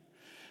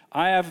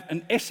 I have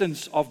an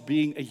essence of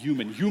being a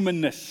human,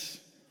 humanness.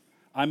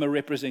 I'm a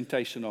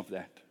representation of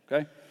that,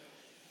 okay?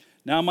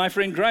 Now, my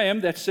friend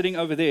Graham, that's sitting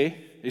over there,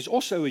 is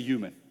also a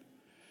human.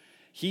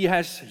 He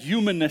has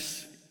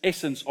humanness,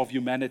 essence of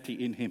humanity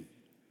in him.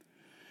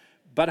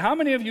 But how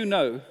many of you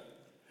know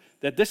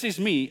that this is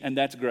me and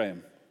that's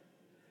Graham?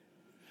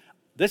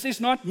 This is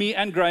not me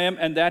and Graham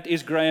and that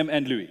is Graham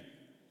and Louis.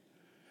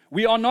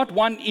 We are not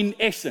one in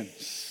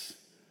essence.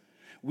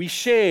 We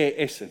share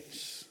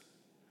essence.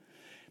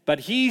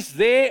 But he's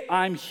there,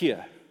 I'm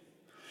here.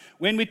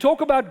 When we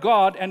talk about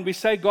God and we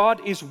say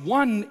God is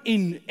one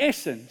in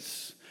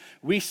essence,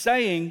 we're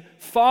saying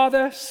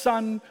Father,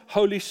 Son,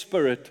 Holy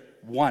Spirit,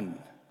 one,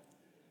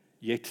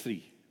 yet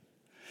three.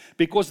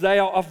 Because they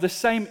are of the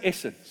same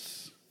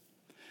essence.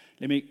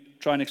 Let me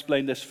try and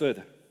explain this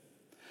further.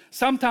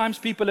 Sometimes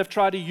people have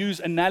tried to use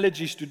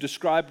analogies to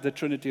describe the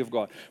Trinity of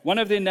God. One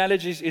of the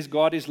analogies is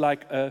God is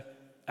like an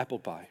apple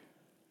pie.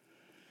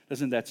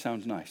 Doesn't that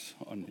sound nice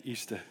on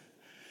Easter?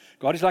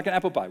 God is like an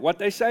apple pie. What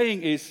they're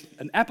saying is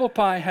an apple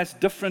pie has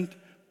different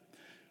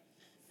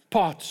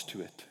parts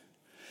to it.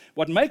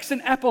 What makes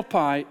an apple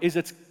pie is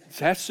it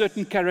has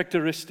certain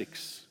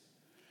characteristics.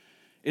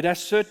 It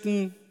has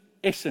certain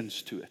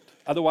essence to it.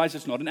 Otherwise,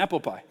 it's not an apple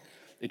pie.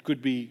 It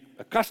could be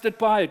a custard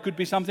pie, it could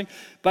be something.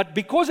 But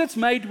because it's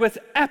made with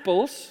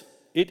apples,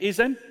 it is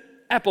an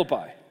apple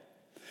pie.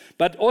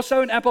 But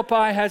also an apple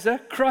pie has a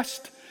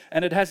crust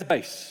and it has a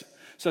base.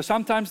 So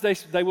sometimes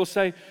they will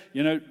say,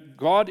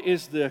 God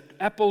is the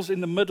apples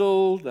in the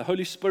middle, the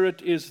Holy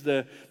Spirit is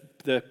the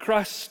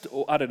crust,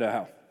 or I don't know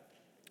how.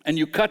 And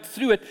you cut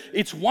through it,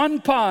 it's one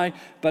pie,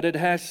 but it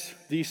has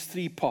these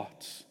three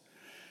parts.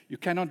 You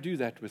cannot do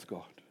that with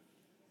God.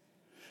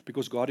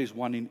 Because God is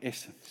one in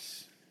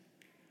essence.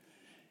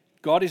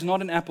 God is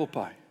not an apple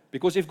pie.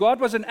 Because if God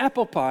was an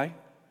apple pie,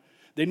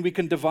 then we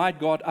can divide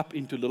God up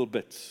into little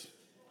bits.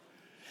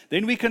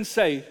 Then we can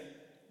say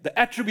the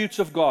attributes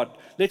of God.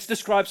 Let's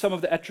describe some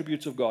of the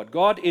attributes of God.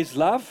 God is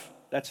love.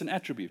 That's an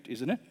attribute,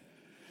 isn't it?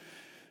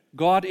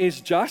 God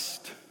is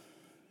just.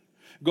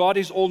 God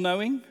is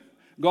all-knowing.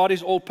 God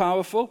is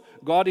all-powerful.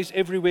 God is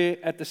everywhere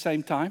at the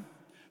same time.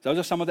 Those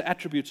are some of the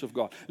attributes of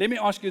God. Let me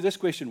ask you this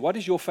question. What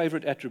is your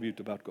favorite attribute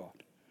about God?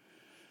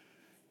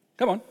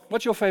 Come on,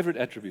 what's your favorite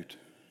attribute?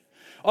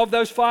 Of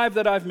those 5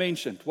 that I've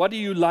mentioned, what do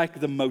you like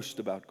the most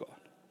about God?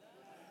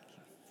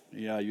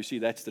 Yeah, you see,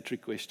 that's the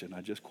trick question.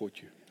 I just caught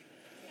you.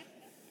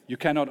 You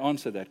cannot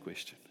answer that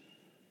question.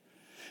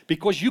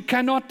 Because you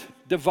cannot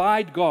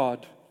divide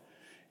God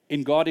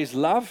in God is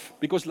love.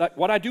 Because like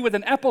what I do with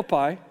an apple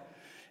pie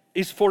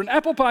is for an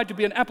apple pie to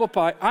be an apple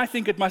pie, I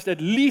think it must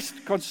at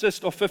least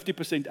consist of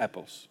 50%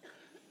 apples.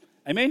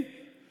 Amen?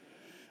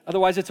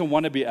 Otherwise, it's a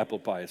wannabe apple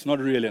pie. It's not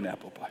really an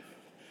apple pie.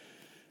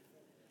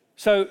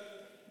 So,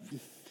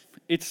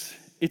 its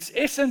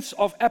essence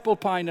of apple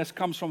pie-ness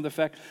comes from the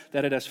fact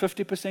that it has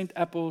 50%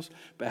 apples,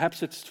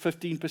 perhaps it's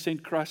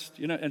 15% crust,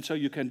 and so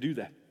you can do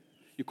that.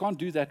 You can't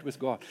do that with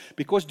God.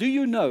 Because do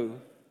you know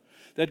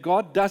that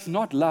God does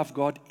not love,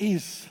 God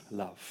is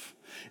love.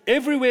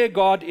 Everywhere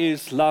God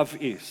is, love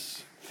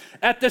is.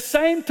 At the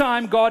same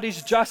time, God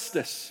is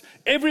justice.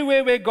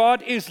 Everywhere where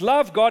God is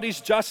love, God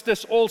is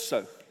justice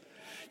also.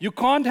 You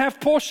can't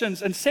have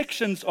portions and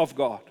sections of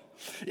God.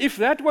 If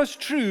that was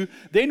true,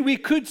 then we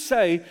could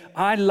say,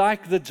 I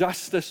like the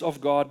justice of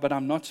God, but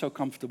I'm not so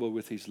comfortable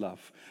with His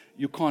love.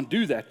 You can't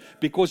do that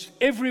because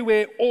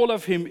everywhere all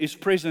of Him is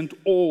present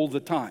all the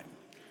time.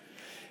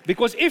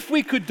 Because if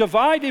we could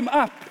divide Him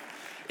up,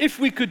 if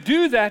we could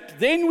do that,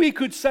 then we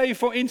could say,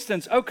 for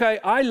instance, okay,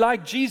 I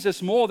like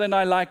Jesus more than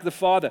I like the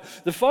Father.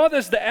 The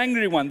Father's the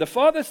angry one. The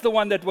Father's the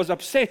one that was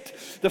upset.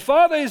 The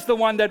Father is the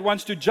one that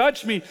wants to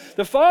judge me.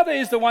 The Father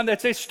is the one that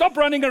says, stop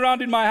running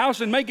around in my house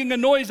and making a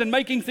noise and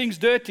making things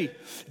dirty.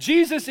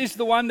 Jesus is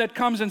the one that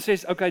comes and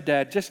says, okay,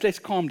 Dad, let's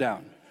calm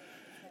down.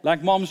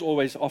 Like moms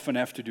always often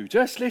have to do.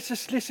 Let's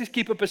just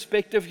keep a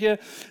perspective here.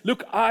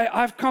 Look,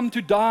 I've come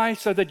to die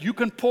so that you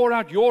can pour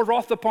out your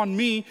wrath upon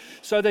me,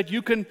 so that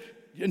you can,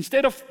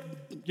 instead of,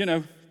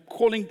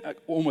 calling, I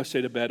almost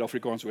said a bad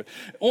Afrikaans word,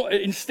 or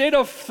instead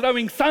of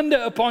throwing thunder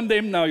upon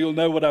them, now you'll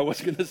know what I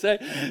was going to say,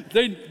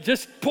 then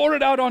just pour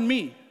it out on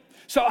me.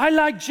 So I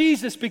like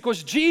Jesus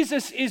because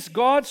Jesus is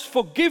God's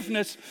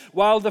forgiveness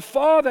while the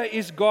Father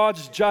is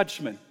God's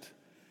judgment.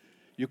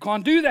 You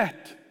can't do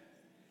that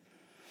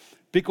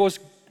because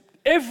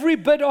every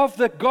bit of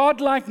the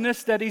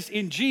godlikeness that is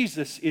in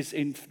Jesus is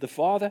in the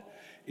Father,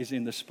 is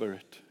in the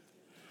Spirit.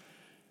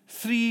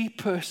 3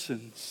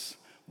 persons,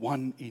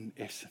 one in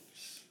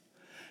essence.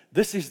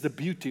 This is the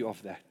beauty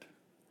of that.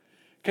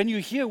 Can you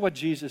hear what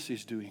Jesus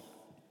is doing?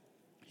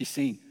 He's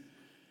saying,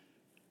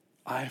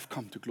 I have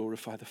come to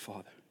glorify the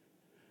Father.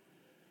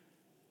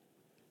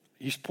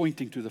 He's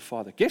pointing to the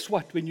Father. Guess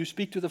what? When you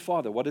speak to the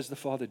Father, what does the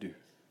Father do?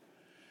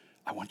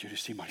 I want you to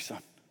see my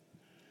Son.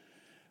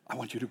 I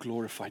want you to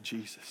glorify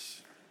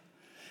Jesus.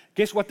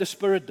 Guess what the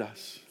Spirit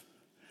does?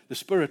 The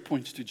Spirit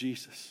points to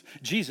Jesus.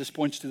 Jesus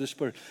points to the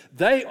Spirit.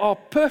 They are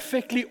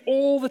perfectly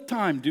all the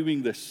time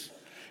doing this,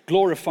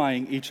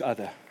 glorifying each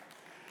other.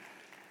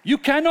 You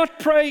cannot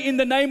pray in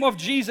the name of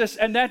Jesus,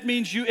 and that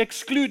means you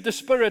exclude the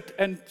Spirit.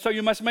 And so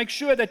you must make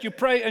sure that you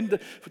pray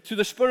to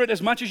the Spirit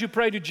as much as you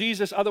pray to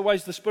Jesus.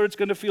 Otherwise, the Spirit's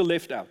going to feel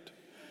left out.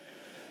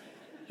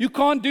 You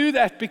can't do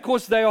that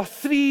because they are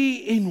three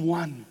in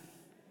one.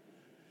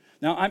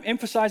 Now, I'm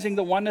emphasizing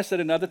the oneness. At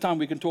another time,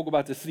 we can talk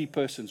about the three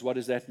persons. What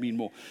does that mean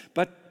more?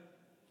 But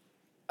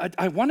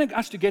I wanted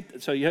us to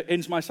get, so here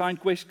ends my side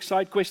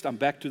quest. I'm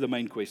back to the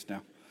main quest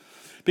now.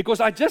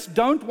 Because I just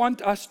don't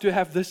want us to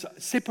have this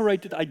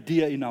separated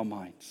idea in our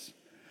minds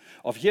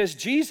of here's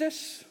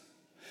Jesus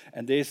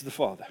and there's the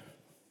Father.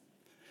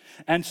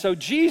 And so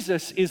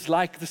Jesus is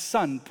like the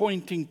Son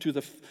pointing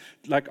to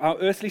like our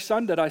earthly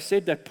Son that I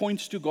said that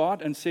points to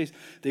God and says,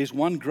 there's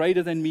one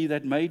greater than me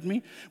that made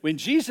me. When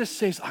Jesus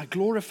says, I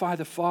glorify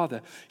the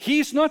Father,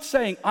 He's not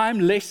saying I'm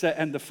lesser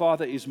and the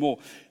Father is more.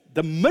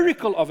 The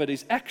miracle of it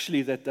is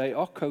actually that they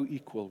are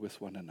co-equal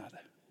with one another.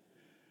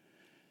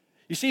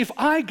 You see, if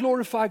I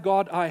glorify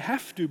God, I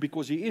have to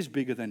because He is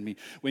bigger than me.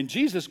 When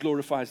Jesus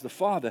glorifies the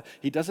Father,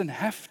 He doesn't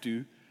have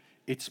to.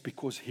 It's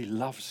because He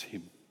loves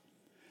Him.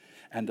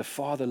 And the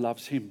Father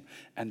loves Him.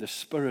 And the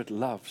Spirit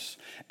loves.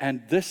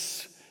 And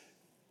this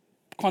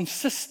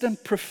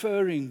consistent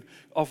preferring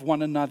of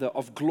one another,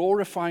 of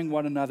glorifying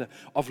one another,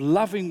 of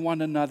loving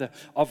one another,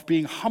 of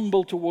being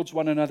humble towards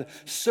one another,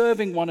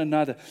 serving one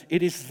another.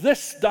 It is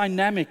this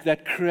dynamic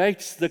that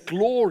creates the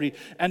glory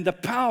and the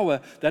power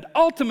that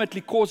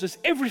ultimately causes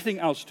everything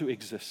else to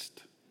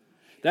exist.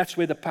 That's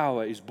where the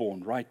power is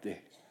born, right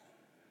there.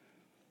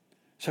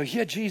 So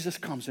here Jesus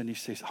comes and He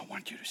says, I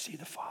want you to see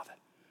the Father.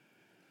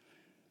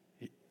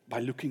 By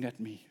looking at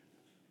me,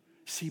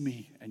 see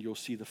me and you'll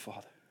see the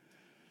Father.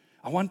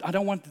 I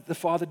don't want the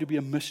Father to be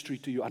a mystery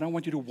to you. I don't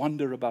want you to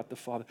wonder about the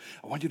Father.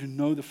 I want you to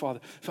know the Father.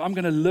 So I'm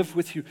going to live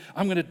with you.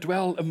 I'm going to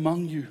dwell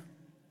among you.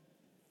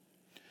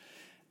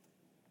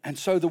 And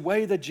so the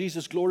way that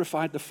Jesus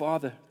glorified the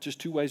Father, just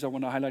two ways I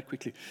want to highlight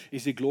quickly,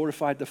 is He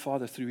glorified the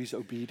Father through His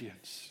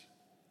obedience.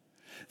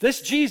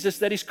 This Jesus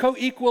that is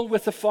co-equal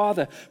with the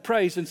Father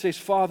prays and says,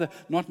 Father,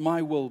 not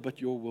my will, but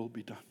your will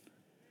be done.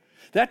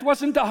 That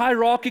wasn't a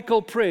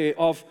hierarchical prayer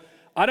of,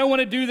 I don't want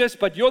to do this,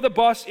 but you're the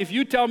boss. If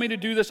you tell me to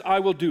do this, I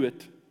will do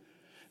it.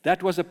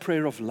 That was a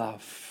prayer of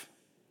love.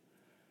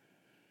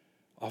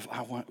 Of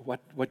I want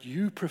what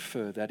you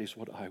prefer, that is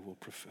what I will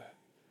prefer.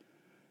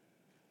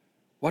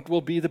 What will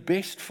be the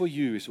best for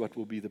you is what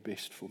will be the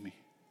best for me.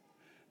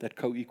 That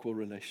co-equal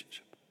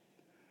relationship.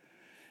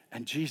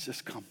 And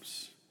Jesus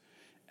comes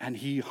and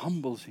He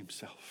humbles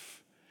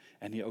Himself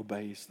and He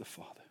obeys the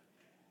Father.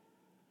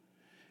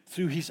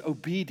 Through His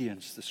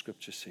obedience, the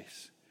Scripture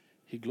says,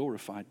 He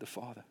glorified the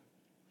Father.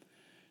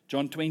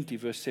 John 20,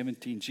 verse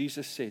 17,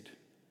 Jesus said,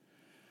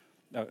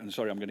 no, I'm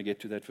sorry, I'm going to get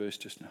to that verse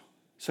just now.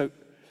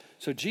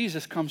 So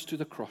Jesus comes to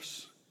the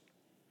cross,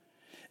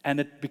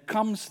 and it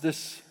becomes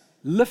this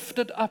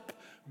lifted up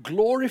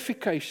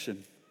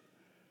glorification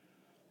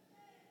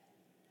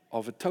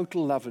of a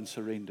total love and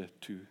surrender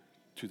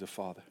to the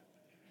Father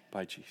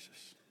by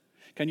Jesus.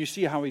 Can you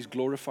see how He's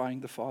glorifying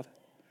the Father?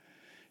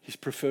 He's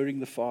preferring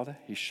the Father.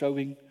 He's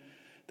showing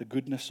the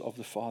goodness of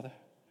the Father.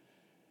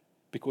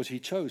 Because He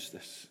chose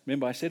this.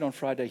 Remember, I said on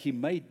Friday, He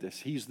made this.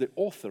 He's the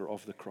author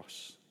of the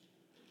cross.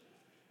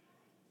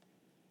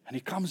 And He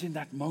comes in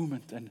that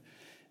moment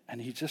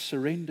and He just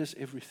surrenders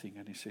everything.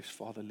 And He says,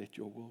 Father, let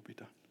your will be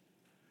done.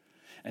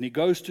 And He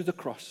goes to the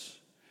cross.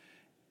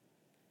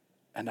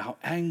 And our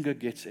anger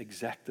gets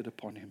exacted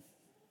upon Him.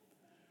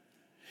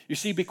 You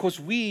see, because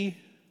we,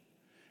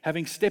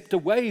 having stepped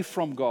away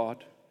from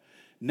God,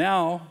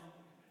 now,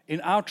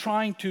 in our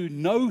trying to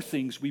know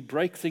things, we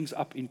break things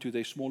up into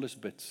their smallest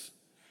bits.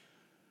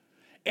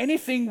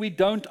 Anything we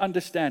don't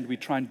understand, we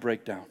try and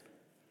break down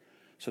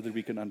so that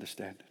we can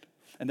understand it.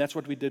 And that's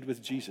what we did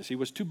with Jesus. He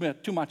was too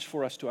much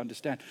for us to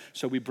understand,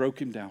 so we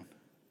broke Him down.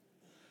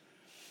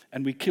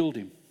 And we killed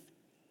Him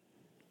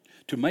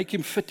to make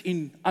Him fit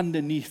in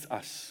underneath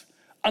us,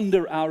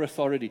 under our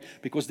authority,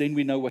 because then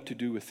we know what to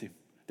do with Him.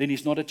 Then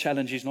He's not a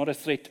challenge, He's not a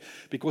threat,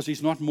 because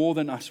He's not more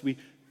than us. We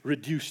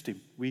reduced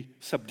Him, we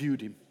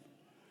subdued Him.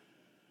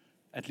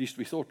 At least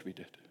we thought we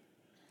did.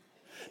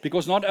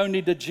 Because not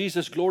only did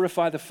Jesus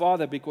glorify the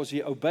Father because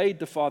He obeyed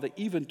the Father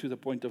even to the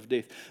point of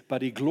death,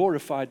 but He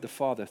glorified the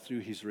Father through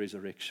His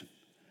resurrection.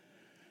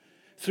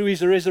 Through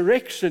His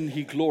resurrection,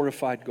 He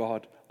glorified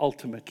God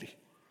ultimately.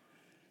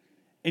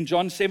 In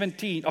John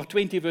 20,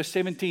 verse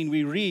 17,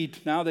 we read,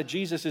 now that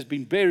Jesus has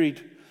been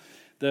buried,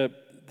 the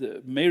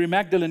Mary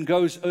Magdalene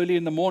goes early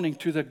in the morning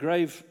to the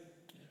grave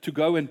to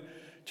go and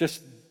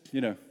just,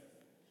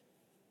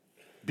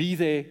 be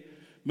there,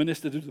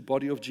 minister to the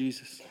body of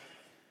Jesus.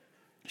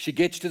 She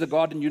gets to the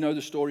garden, you know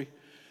the story.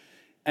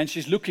 And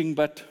she's looking,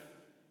 but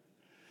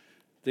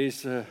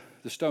the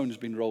stone has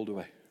been rolled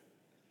away.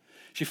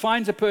 She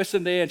finds a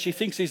person there, and she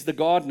thinks he's the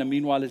gardener.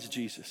 Meanwhile, it's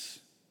Jesus.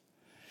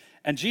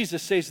 And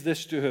Jesus says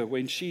this to her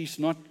when she's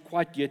not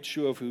quite yet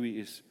sure of who he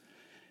is.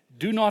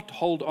 Do not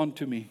hold on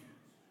to me,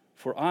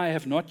 for I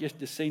have not yet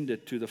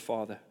descended to the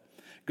Father.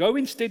 Go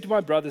instead to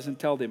my brothers and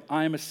tell them,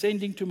 I am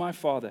ascending to my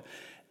Father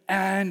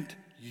and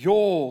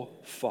your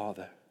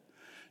Father,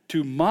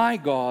 to my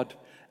God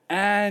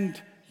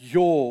and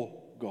your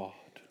God.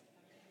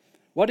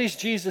 What is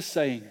Jesus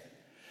saying?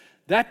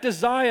 That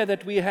desire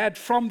that we had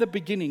from the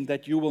beginning,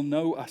 that you will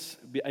know us,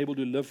 be able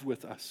to live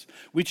with us,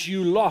 which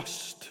you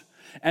lost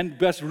and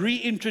was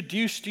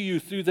reintroduced to you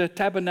through the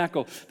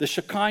tabernacle, the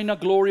Shekinah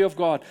glory of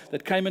God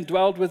that came and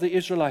dwelled with the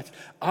Israelites.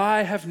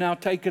 I have now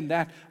taken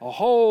that a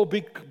whole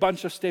big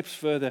bunch of steps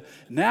further.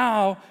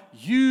 Now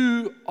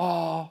you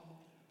are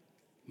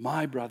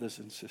my brothers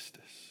and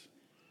sisters.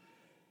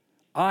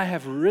 I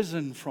have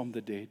risen from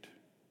the dead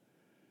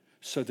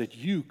so that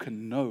you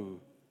can know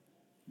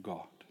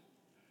God,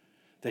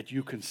 that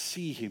you can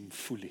see him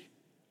fully.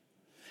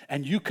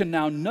 And you can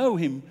now know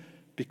him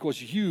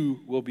because you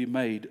will be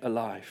made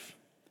alive.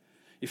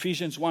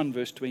 Ephesians 1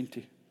 verse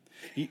 20.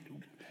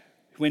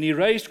 When he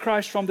raised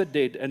Christ from the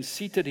dead and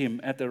seated him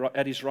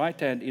at his right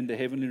hand in the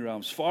heavenly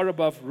realms, far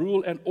above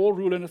all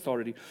rule and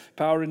authority,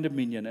 power and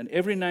dominion, and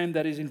every name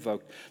that is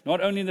invoked,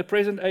 not only in the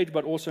present age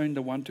but also in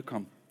the one to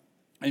come.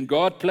 And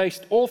God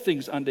placed all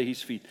things under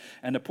his feet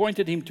and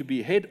appointed him to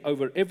be head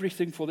over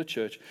everything for the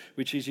church,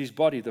 which is his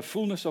body, the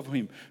fullness of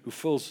him who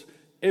fills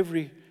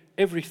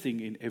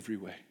everything in every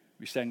way.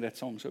 We sang that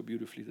song so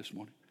beautifully this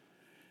morning.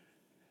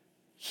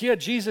 Here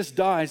Jesus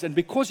dies, and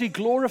because he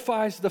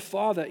glorifies the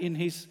Father in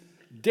his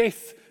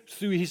death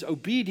through his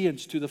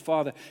obedience to the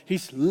Father,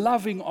 his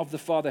loving of the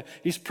Father,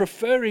 his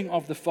preferring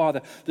of the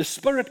Father, the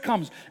Spirit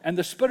comes and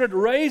the Spirit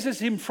raises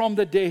him from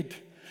the dead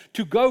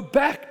to go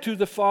back to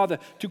the Father,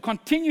 to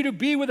continue to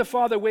be with the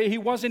Father where he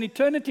was in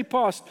eternity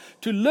past,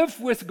 to live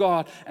with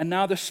God. And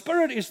now the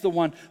Spirit is the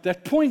one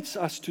that points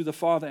us to the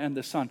Father and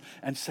the Son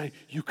and say,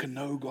 you can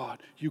know God,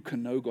 you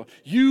can know God.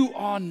 You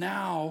are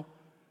now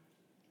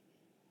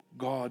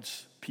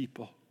God's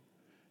people.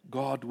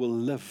 God will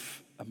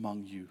live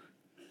among you.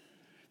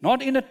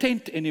 Not in a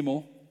tent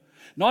anymore,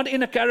 not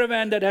in a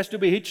caravan that has to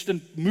be hitched and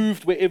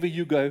moved wherever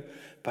you go,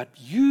 but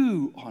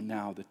you are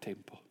now the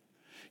temple.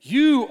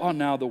 You are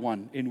now the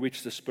one in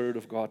which the Spirit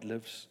of God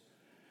lives.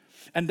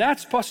 And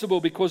that's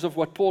possible because of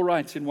what Paul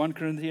writes in 1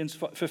 Corinthians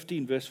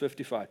 15, verse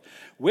 55.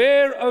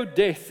 Where, O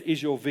death,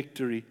 is your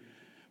victory?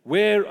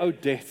 Where, O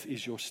death,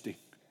 is your sting?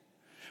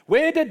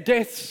 Where did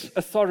death's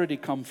authority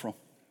come from?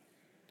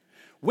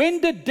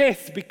 When did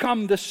death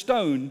become the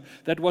stone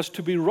that was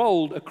to be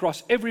rolled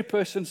across every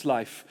person's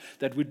life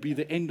that would be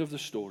the end of the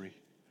story?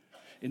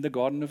 In the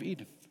Garden of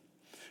Eden.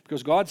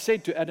 Because God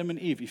said to Adam and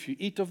Eve, if you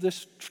eat of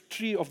this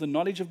tree of the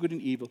knowledge of good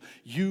and evil,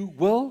 you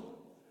will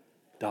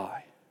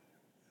die.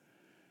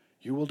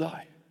 You will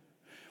die.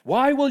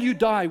 Why will you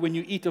die when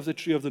you eat of the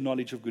tree of the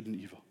knowledge of good and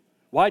evil?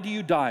 Why do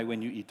you die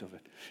when you eat of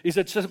it? Is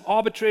it some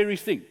arbitrary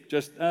thing?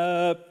 Just,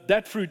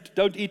 that fruit,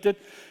 don't eat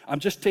it. I'm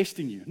just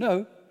testing you.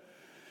 No.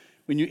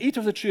 When you eat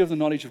of the tree of the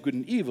knowledge of good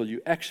and evil,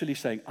 you're actually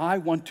saying, I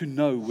want to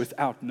know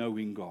without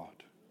knowing God.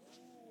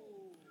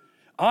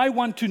 I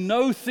want to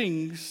know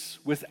things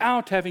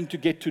without having to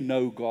get to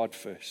know God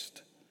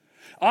first.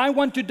 I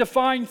want to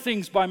define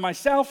things by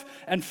myself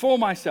and for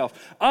myself.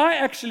 I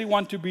actually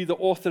want to be the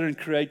author and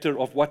creator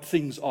of what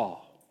things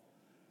are.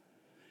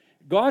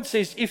 God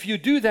says, if you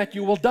do that,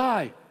 you will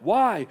die.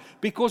 Why?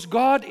 Because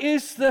God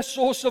is the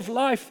source of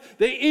life.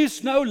 There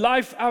is no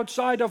life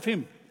outside of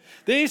him.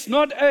 There is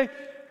not a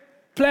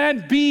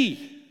plan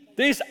B.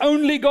 There's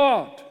only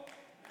God.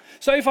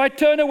 So if I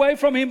turn away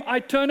from him,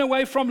 I turn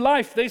away from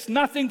life. There's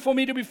nothing for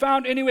me to be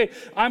found anywhere.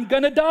 I'm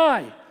going to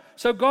die.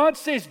 So God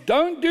says,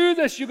 don't do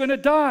this, you're going to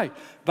die.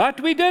 But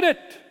we did it.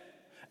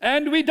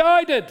 And we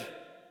died it.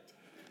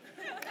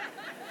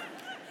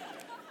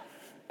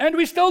 And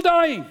we're still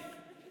dying.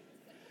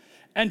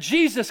 And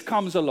Jesus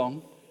comes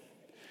along.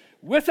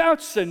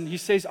 Without sin, he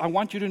says, I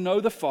want you to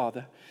know the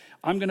Father.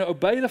 I'm going to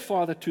obey the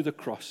Father to the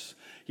cross.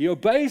 He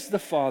obeys the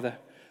Father.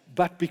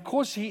 But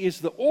because he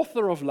is the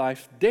author of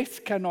life,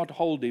 death cannot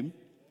hold him.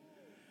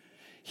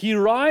 He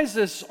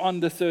rises on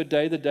the third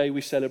day, the day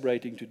we're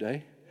celebrating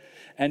today.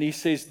 And he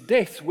says,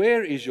 death,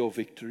 where is your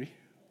victory?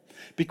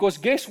 Because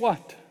guess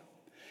what?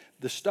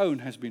 The stone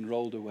has been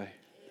rolled away.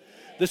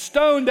 The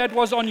stone that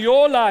was on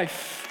your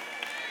life.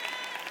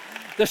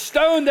 The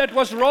stone that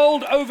was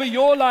rolled over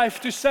your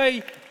life to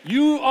say,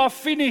 you are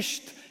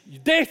finished.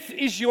 Death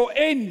is your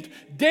end.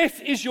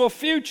 Death is your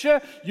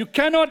future. You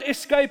cannot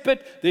escape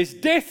it. There's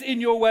death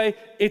in your way.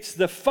 It's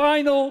the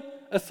final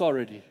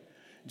authority.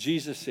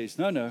 Jesus says,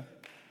 no,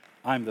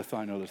 I'm the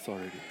final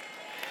authority.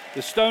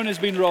 The stone has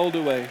been rolled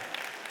away.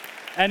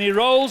 And he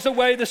rolls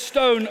away the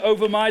stone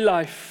over my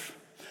life.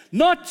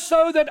 Not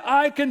so that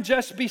I can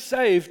just be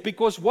saved,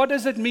 because what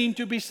does it mean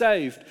to be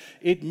saved?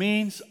 It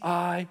means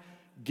I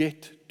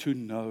get to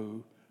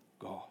know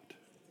God.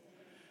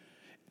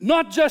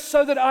 Not just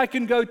so that I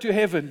can go to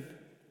heaven,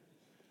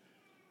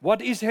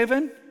 What is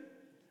heaven?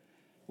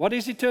 What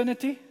is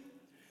eternity?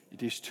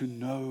 It is to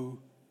know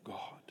God.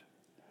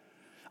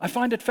 I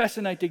find it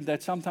fascinating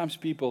that sometimes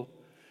people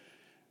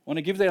want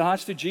to give their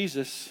hearts to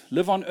Jesus,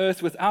 live on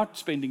earth without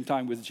spending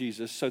time with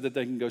Jesus so that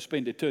they can go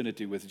spend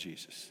eternity with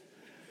Jesus.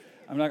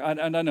 I'm like, I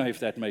don't know if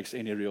that makes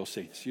any real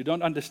sense. You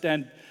don't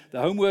understand the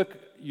homework,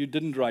 you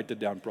didn't write it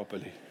down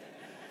properly.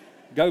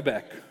 Go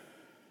back.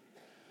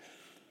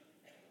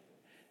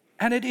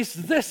 And it is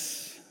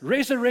this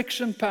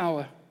resurrection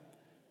power.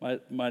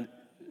 My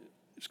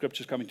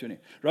scripture's coming to an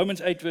end.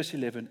 Romans 8 verse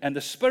 11. And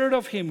the Spirit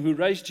of Him who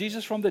raised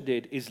Jesus from the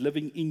dead is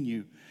living in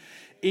you.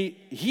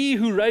 He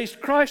who raised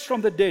Christ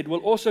from the dead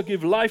will also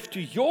give life to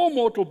your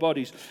mortal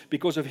bodies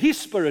because of His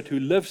Spirit who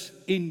lives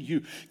in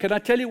you. Can I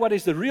tell you what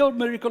is the real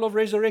miracle of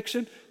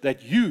resurrection?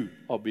 That you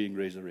are being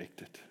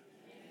resurrected.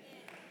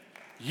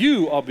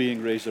 You are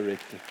being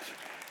resurrected.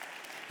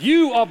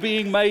 You are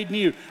being made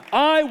new.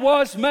 I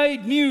was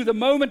made new the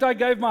moment I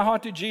gave my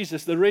heart to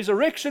Jesus. The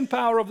resurrection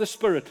power of the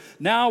Spirit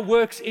now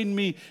works in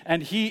me,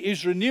 and He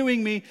is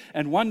renewing me,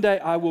 and one day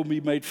I will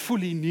be made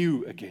fully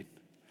new again.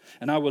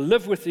 And I will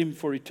live with Him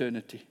for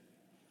eternity.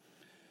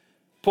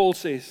 Paul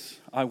says,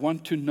 I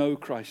want to know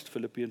Christ,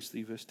 Philippians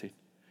 3 verse 10.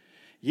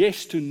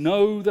 Yes, to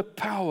know the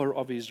power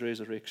of His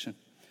resurrection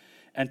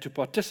and to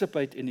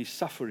participate in His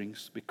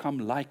sufferings, become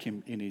like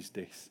Him in His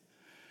death.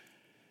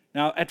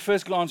 Now, at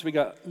first glance, we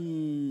go,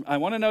 I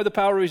want to know the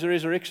power of His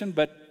resurrection,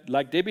 but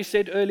like Debbie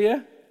said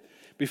earlier,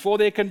 before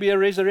there can be a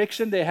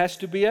resurrection, there has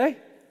to be a...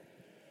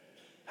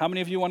 How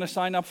many of you want to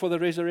sign up for the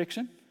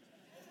resurrection?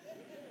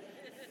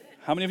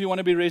 How many of you want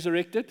to be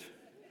resurrected?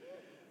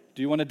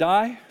 Do you want to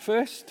die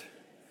first?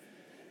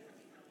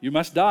 You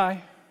must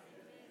die.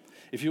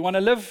 If you want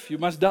to live, you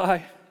must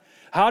die.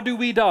 How do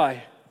we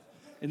die?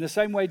 In the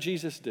same way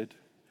Jesus did.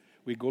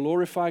 We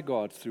glorify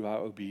God through our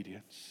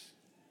obedience.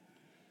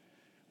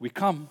 We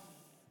come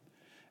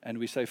and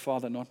we say,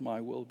 Father, not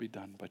my will be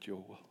done, but your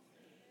will.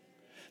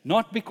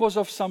 Not because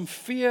of some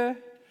fear,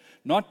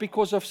 not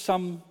because of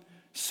some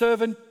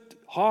servant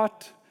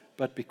heart,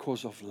 but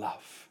because of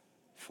love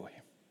for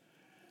Him.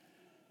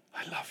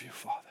 I love you,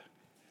 Father.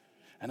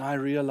 And I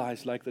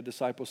realize, like the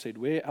disciples said,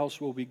 where else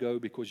will we go?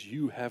 Because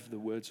you have the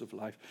words of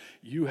life.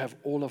 You have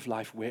all of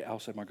life. Where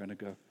else am I going to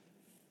go?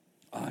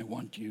 I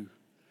want you.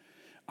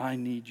 I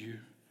need you.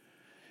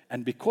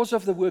 And because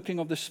of the working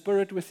of the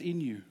Spirit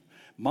within you,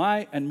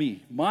 my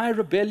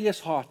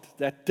rebellious heart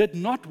that did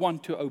not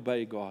want to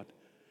obey God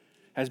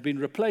has been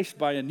replaced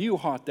by a new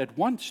heart that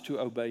wants to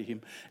obey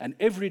Him, and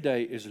every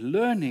day is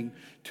learning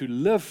to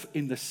live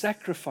in the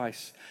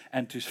sacrifice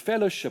and to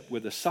fellowship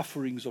with the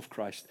sufferings of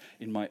Christ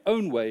in my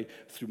own way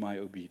through my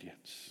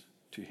obedience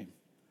to Him.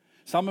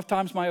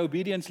 Sometimes my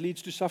obedience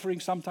leads to suffering,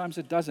 sometimes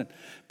it doesn't,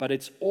 but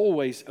it's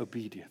always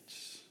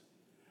obedience.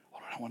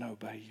 Lord, I want to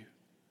obey you.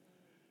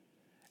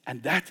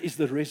 And that is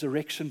the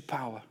resurrection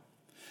power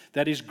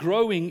that is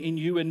growing in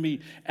you and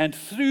me, and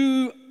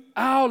through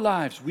our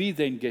lives, we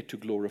then get to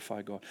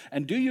glorify God.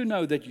 And do you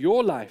know that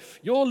your life,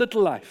 your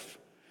little life,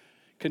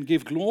 can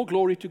give more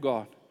glory to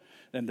God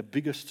than the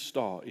biggest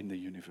star in the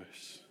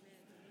universe?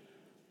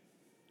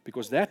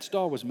 Because that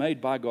star was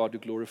made by God to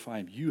glorify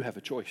Him. You have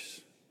a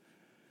choice.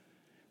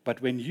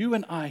 But when you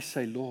and I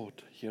say, Lord,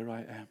 here I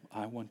am,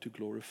 I want to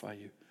glorify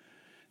you,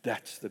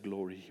 that's the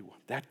glory He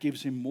wants. That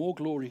gives Him more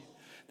glory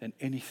than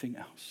anything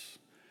else,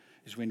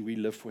 is when we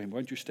live for Him.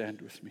 Won't you stand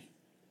with me?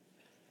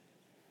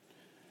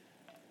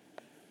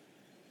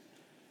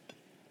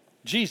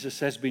 Jesus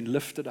has been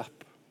lifted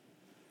up.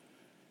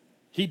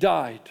 He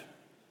died,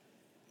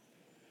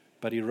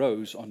 but He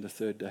rose on the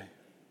third day.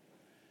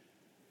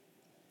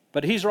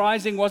 But His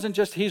rising wasn't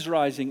just His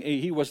rising.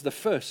 He was the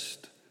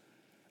first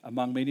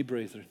among many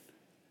brethren.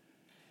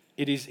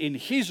 It is in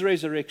His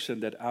resurrection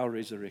that our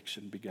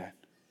resurrection began.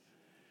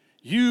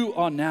 You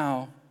are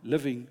now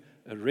living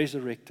a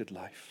resurrected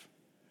life.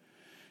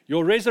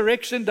 Your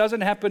resurrection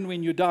doesn't happen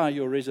when you die.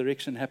 Your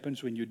resurrection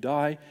happens when you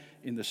die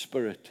in the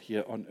Spirit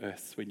here on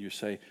earth. When you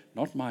say,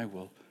 not my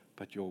will,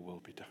 but your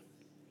will be done.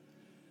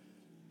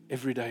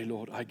 Every day,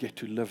 Lord, I get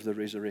to live the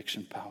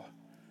resurrection power.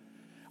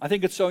 I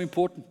think it's so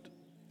important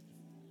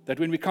that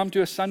when we come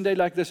to a Sunday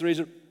like this,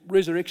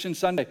 Resurrection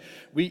Sunday,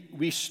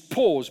 we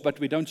pause, but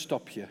we don't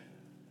stop here.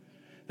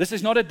 This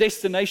is not a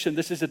destination.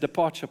 This is a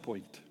departure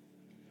point.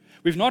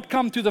 We've not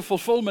come to the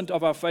fulfillment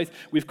of our faith.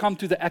 We've come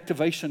to the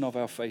activation of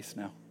our faith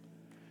now.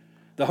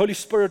 The Holy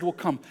Spirit will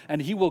come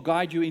and He will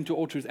guide you into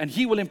all truth, and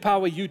He will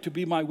empower you to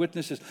be my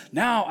witnesses.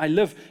 Now I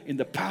live in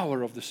the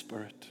power of the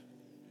Spirit.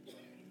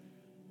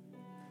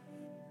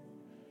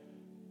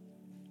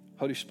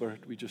 Holy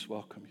Spirit, we just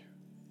welcome you.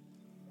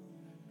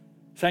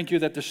 Thank you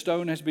that the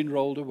stone has been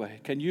rolled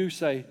away. Can you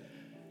say,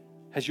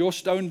 has your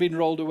stone been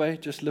rolled away?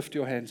 Just lift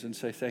your hands and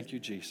say, thank you,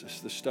 Jesus.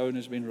 The stone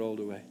has been rolled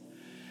away.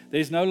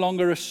 There's no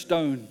longer a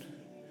stone,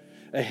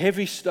 a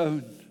heavy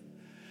stone,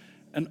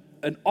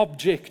 an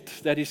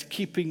object that is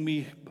keeping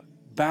me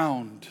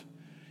bound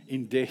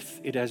in death.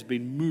 It has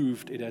been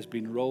moved. It has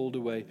been rolled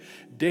away.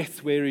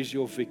 Death, where is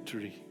your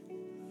victory?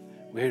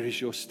 Where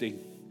is your sting?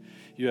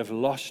 You have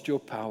lost your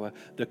power.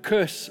 The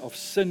curse of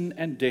sin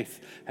and death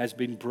has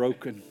been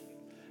broken.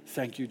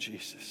 Thank you,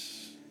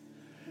 Jesus.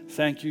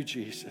 Thank you,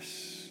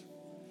 Jesus.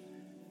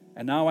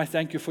 And now I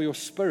thank you for your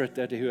Spirit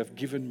that you have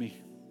given me,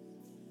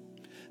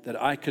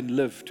 that I can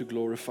live to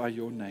glorify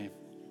your name.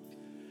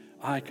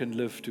 I can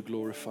live to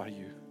glorify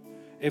you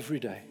every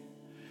day.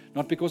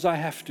 Not because I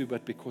have to,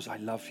 but because I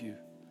love you.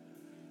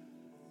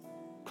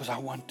 Because I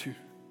want to.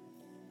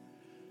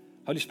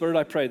 Holy Spirit,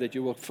 I pray that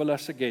you will fill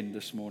us again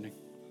this morning.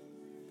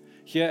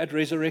 Here at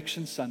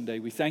Resurrection Sunday,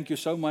 we thank you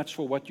so much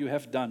for what you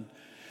have done,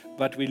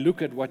 but we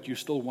look at what you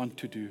still want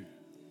to do.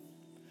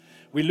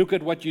 We look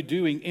at what you're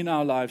doing in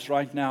our lives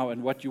right now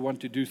and what you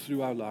want to do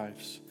through our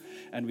lives.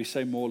 And we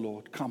say more,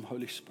 Lord. Come,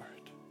 Holy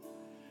Spirit.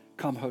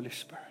 Come, Holy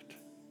Spirit.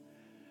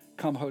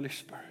 Come, Holy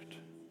Spirit.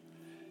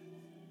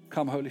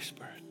 Come, Holy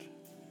Spirit.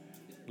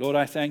 Lord,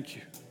 I thank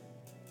you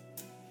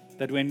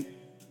that when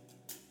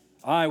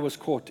I was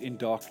caught in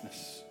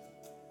darkness,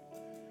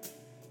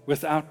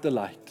 without the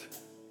light,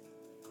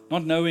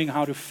 not knowing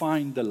how to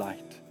find the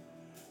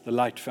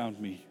light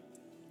found me.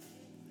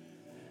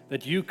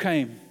 That you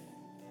came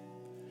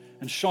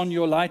and shone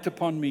your light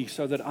upon me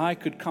so that I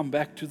could come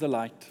back to the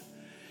light,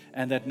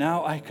 and that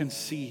now I can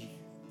see.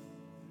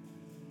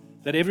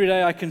 That every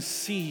day I can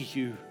see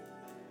you.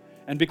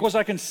 And because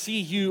I can see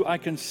you, I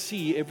can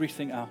see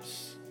everything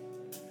else.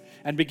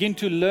 And begin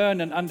to learn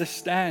and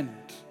understand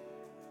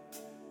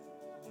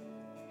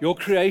your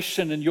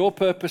creation and your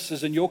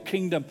purposes and your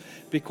kingdom,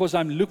 because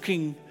I'm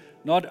looking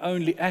not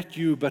only at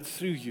you, but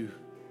through you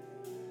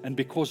and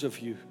because of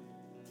you.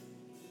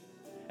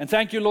 And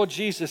thank you, Lord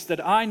Jesus,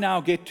 that I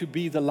now get to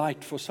be the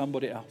light for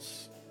somebody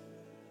else.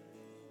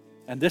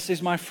 And this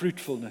is my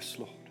fruitfulness,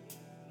 Lord.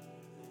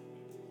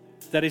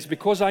 That is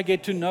because I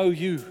get to know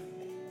you,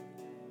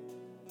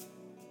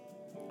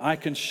 I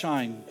can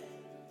shine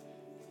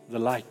the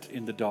light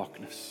in the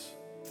darkness.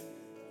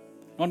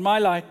 Not my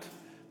light,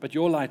 but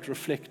your light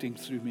reflecting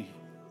through me.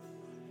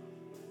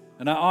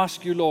 And I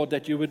ask you, Lord,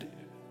 that you would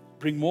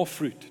bring more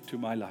fruit to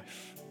my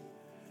life.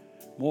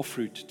 More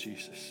fruit,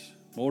 Jesus.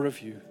 More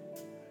of you.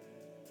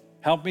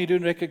 Help me to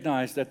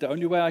recognize that the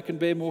only way I can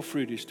bear more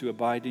fruit is to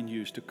abide in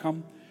you, is to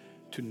come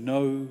to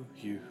know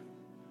you.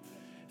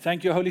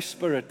 Thank you, Holy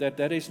Spirit,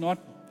 that is not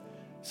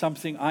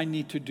something I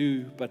need to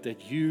do, but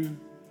that you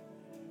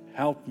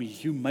help me.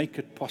 You make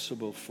it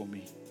possible for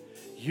me.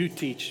 You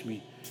teach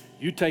me.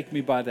 You take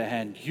me by the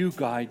hand. You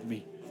guide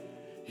me.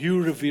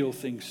 You reveal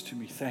things to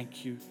me.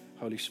 Thank you,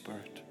 Holy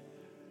Spirit.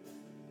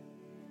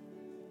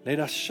 Let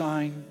us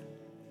shine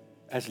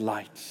as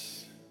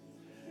lights,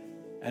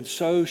 and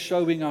so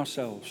showing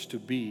ourselves to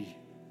be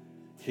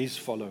His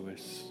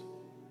followers.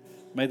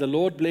 May the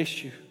Lord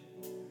bless you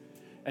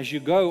as you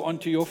go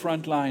onto your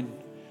front line,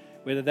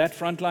 whether that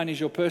front line is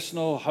your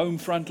personal home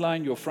front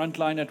line, your front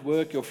line at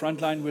work, your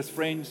front line with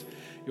friends,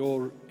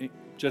 your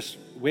just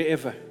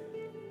wherever,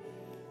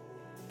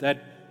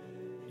 that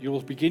you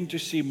will begin to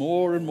see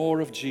more and more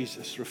of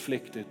Jesus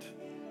reflected,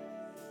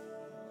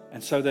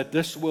 and so that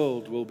this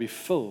world will be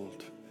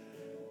filled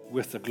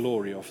with the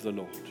glory of the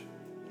Lord.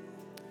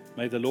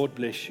 May the Lord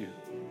bless you.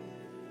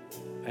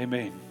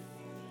 Amen.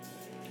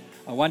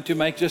 I want to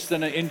make just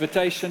an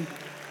invitation.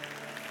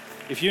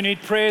 If you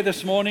need prayer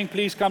this morning,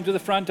 please come to the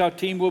front. Our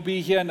team will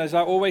be here. And as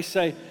I always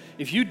say,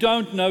 if you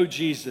don't know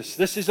Jesus,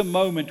 this is a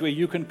moment where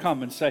you can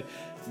come and say,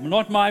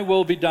 not my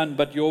will be done,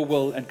 but your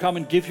will, and come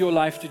and give your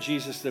life to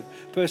Jesus. The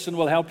person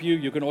will help you.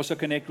 You can also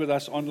connect with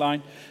us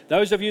online.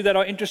 Those of you that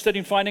are interested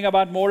in finding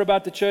out more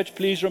about the church,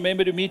 please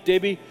remember to meet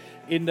Debbie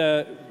in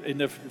the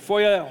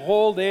foyer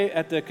hall there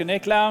at the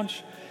Connect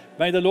Lounge.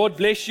 May the Lord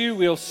bless you.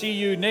 We'll see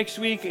you next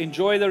week.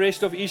 Enjoy the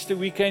rest of Easter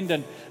weekend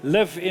and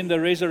live in the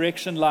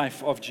resurrection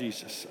life of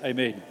Jesus.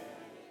 Amen.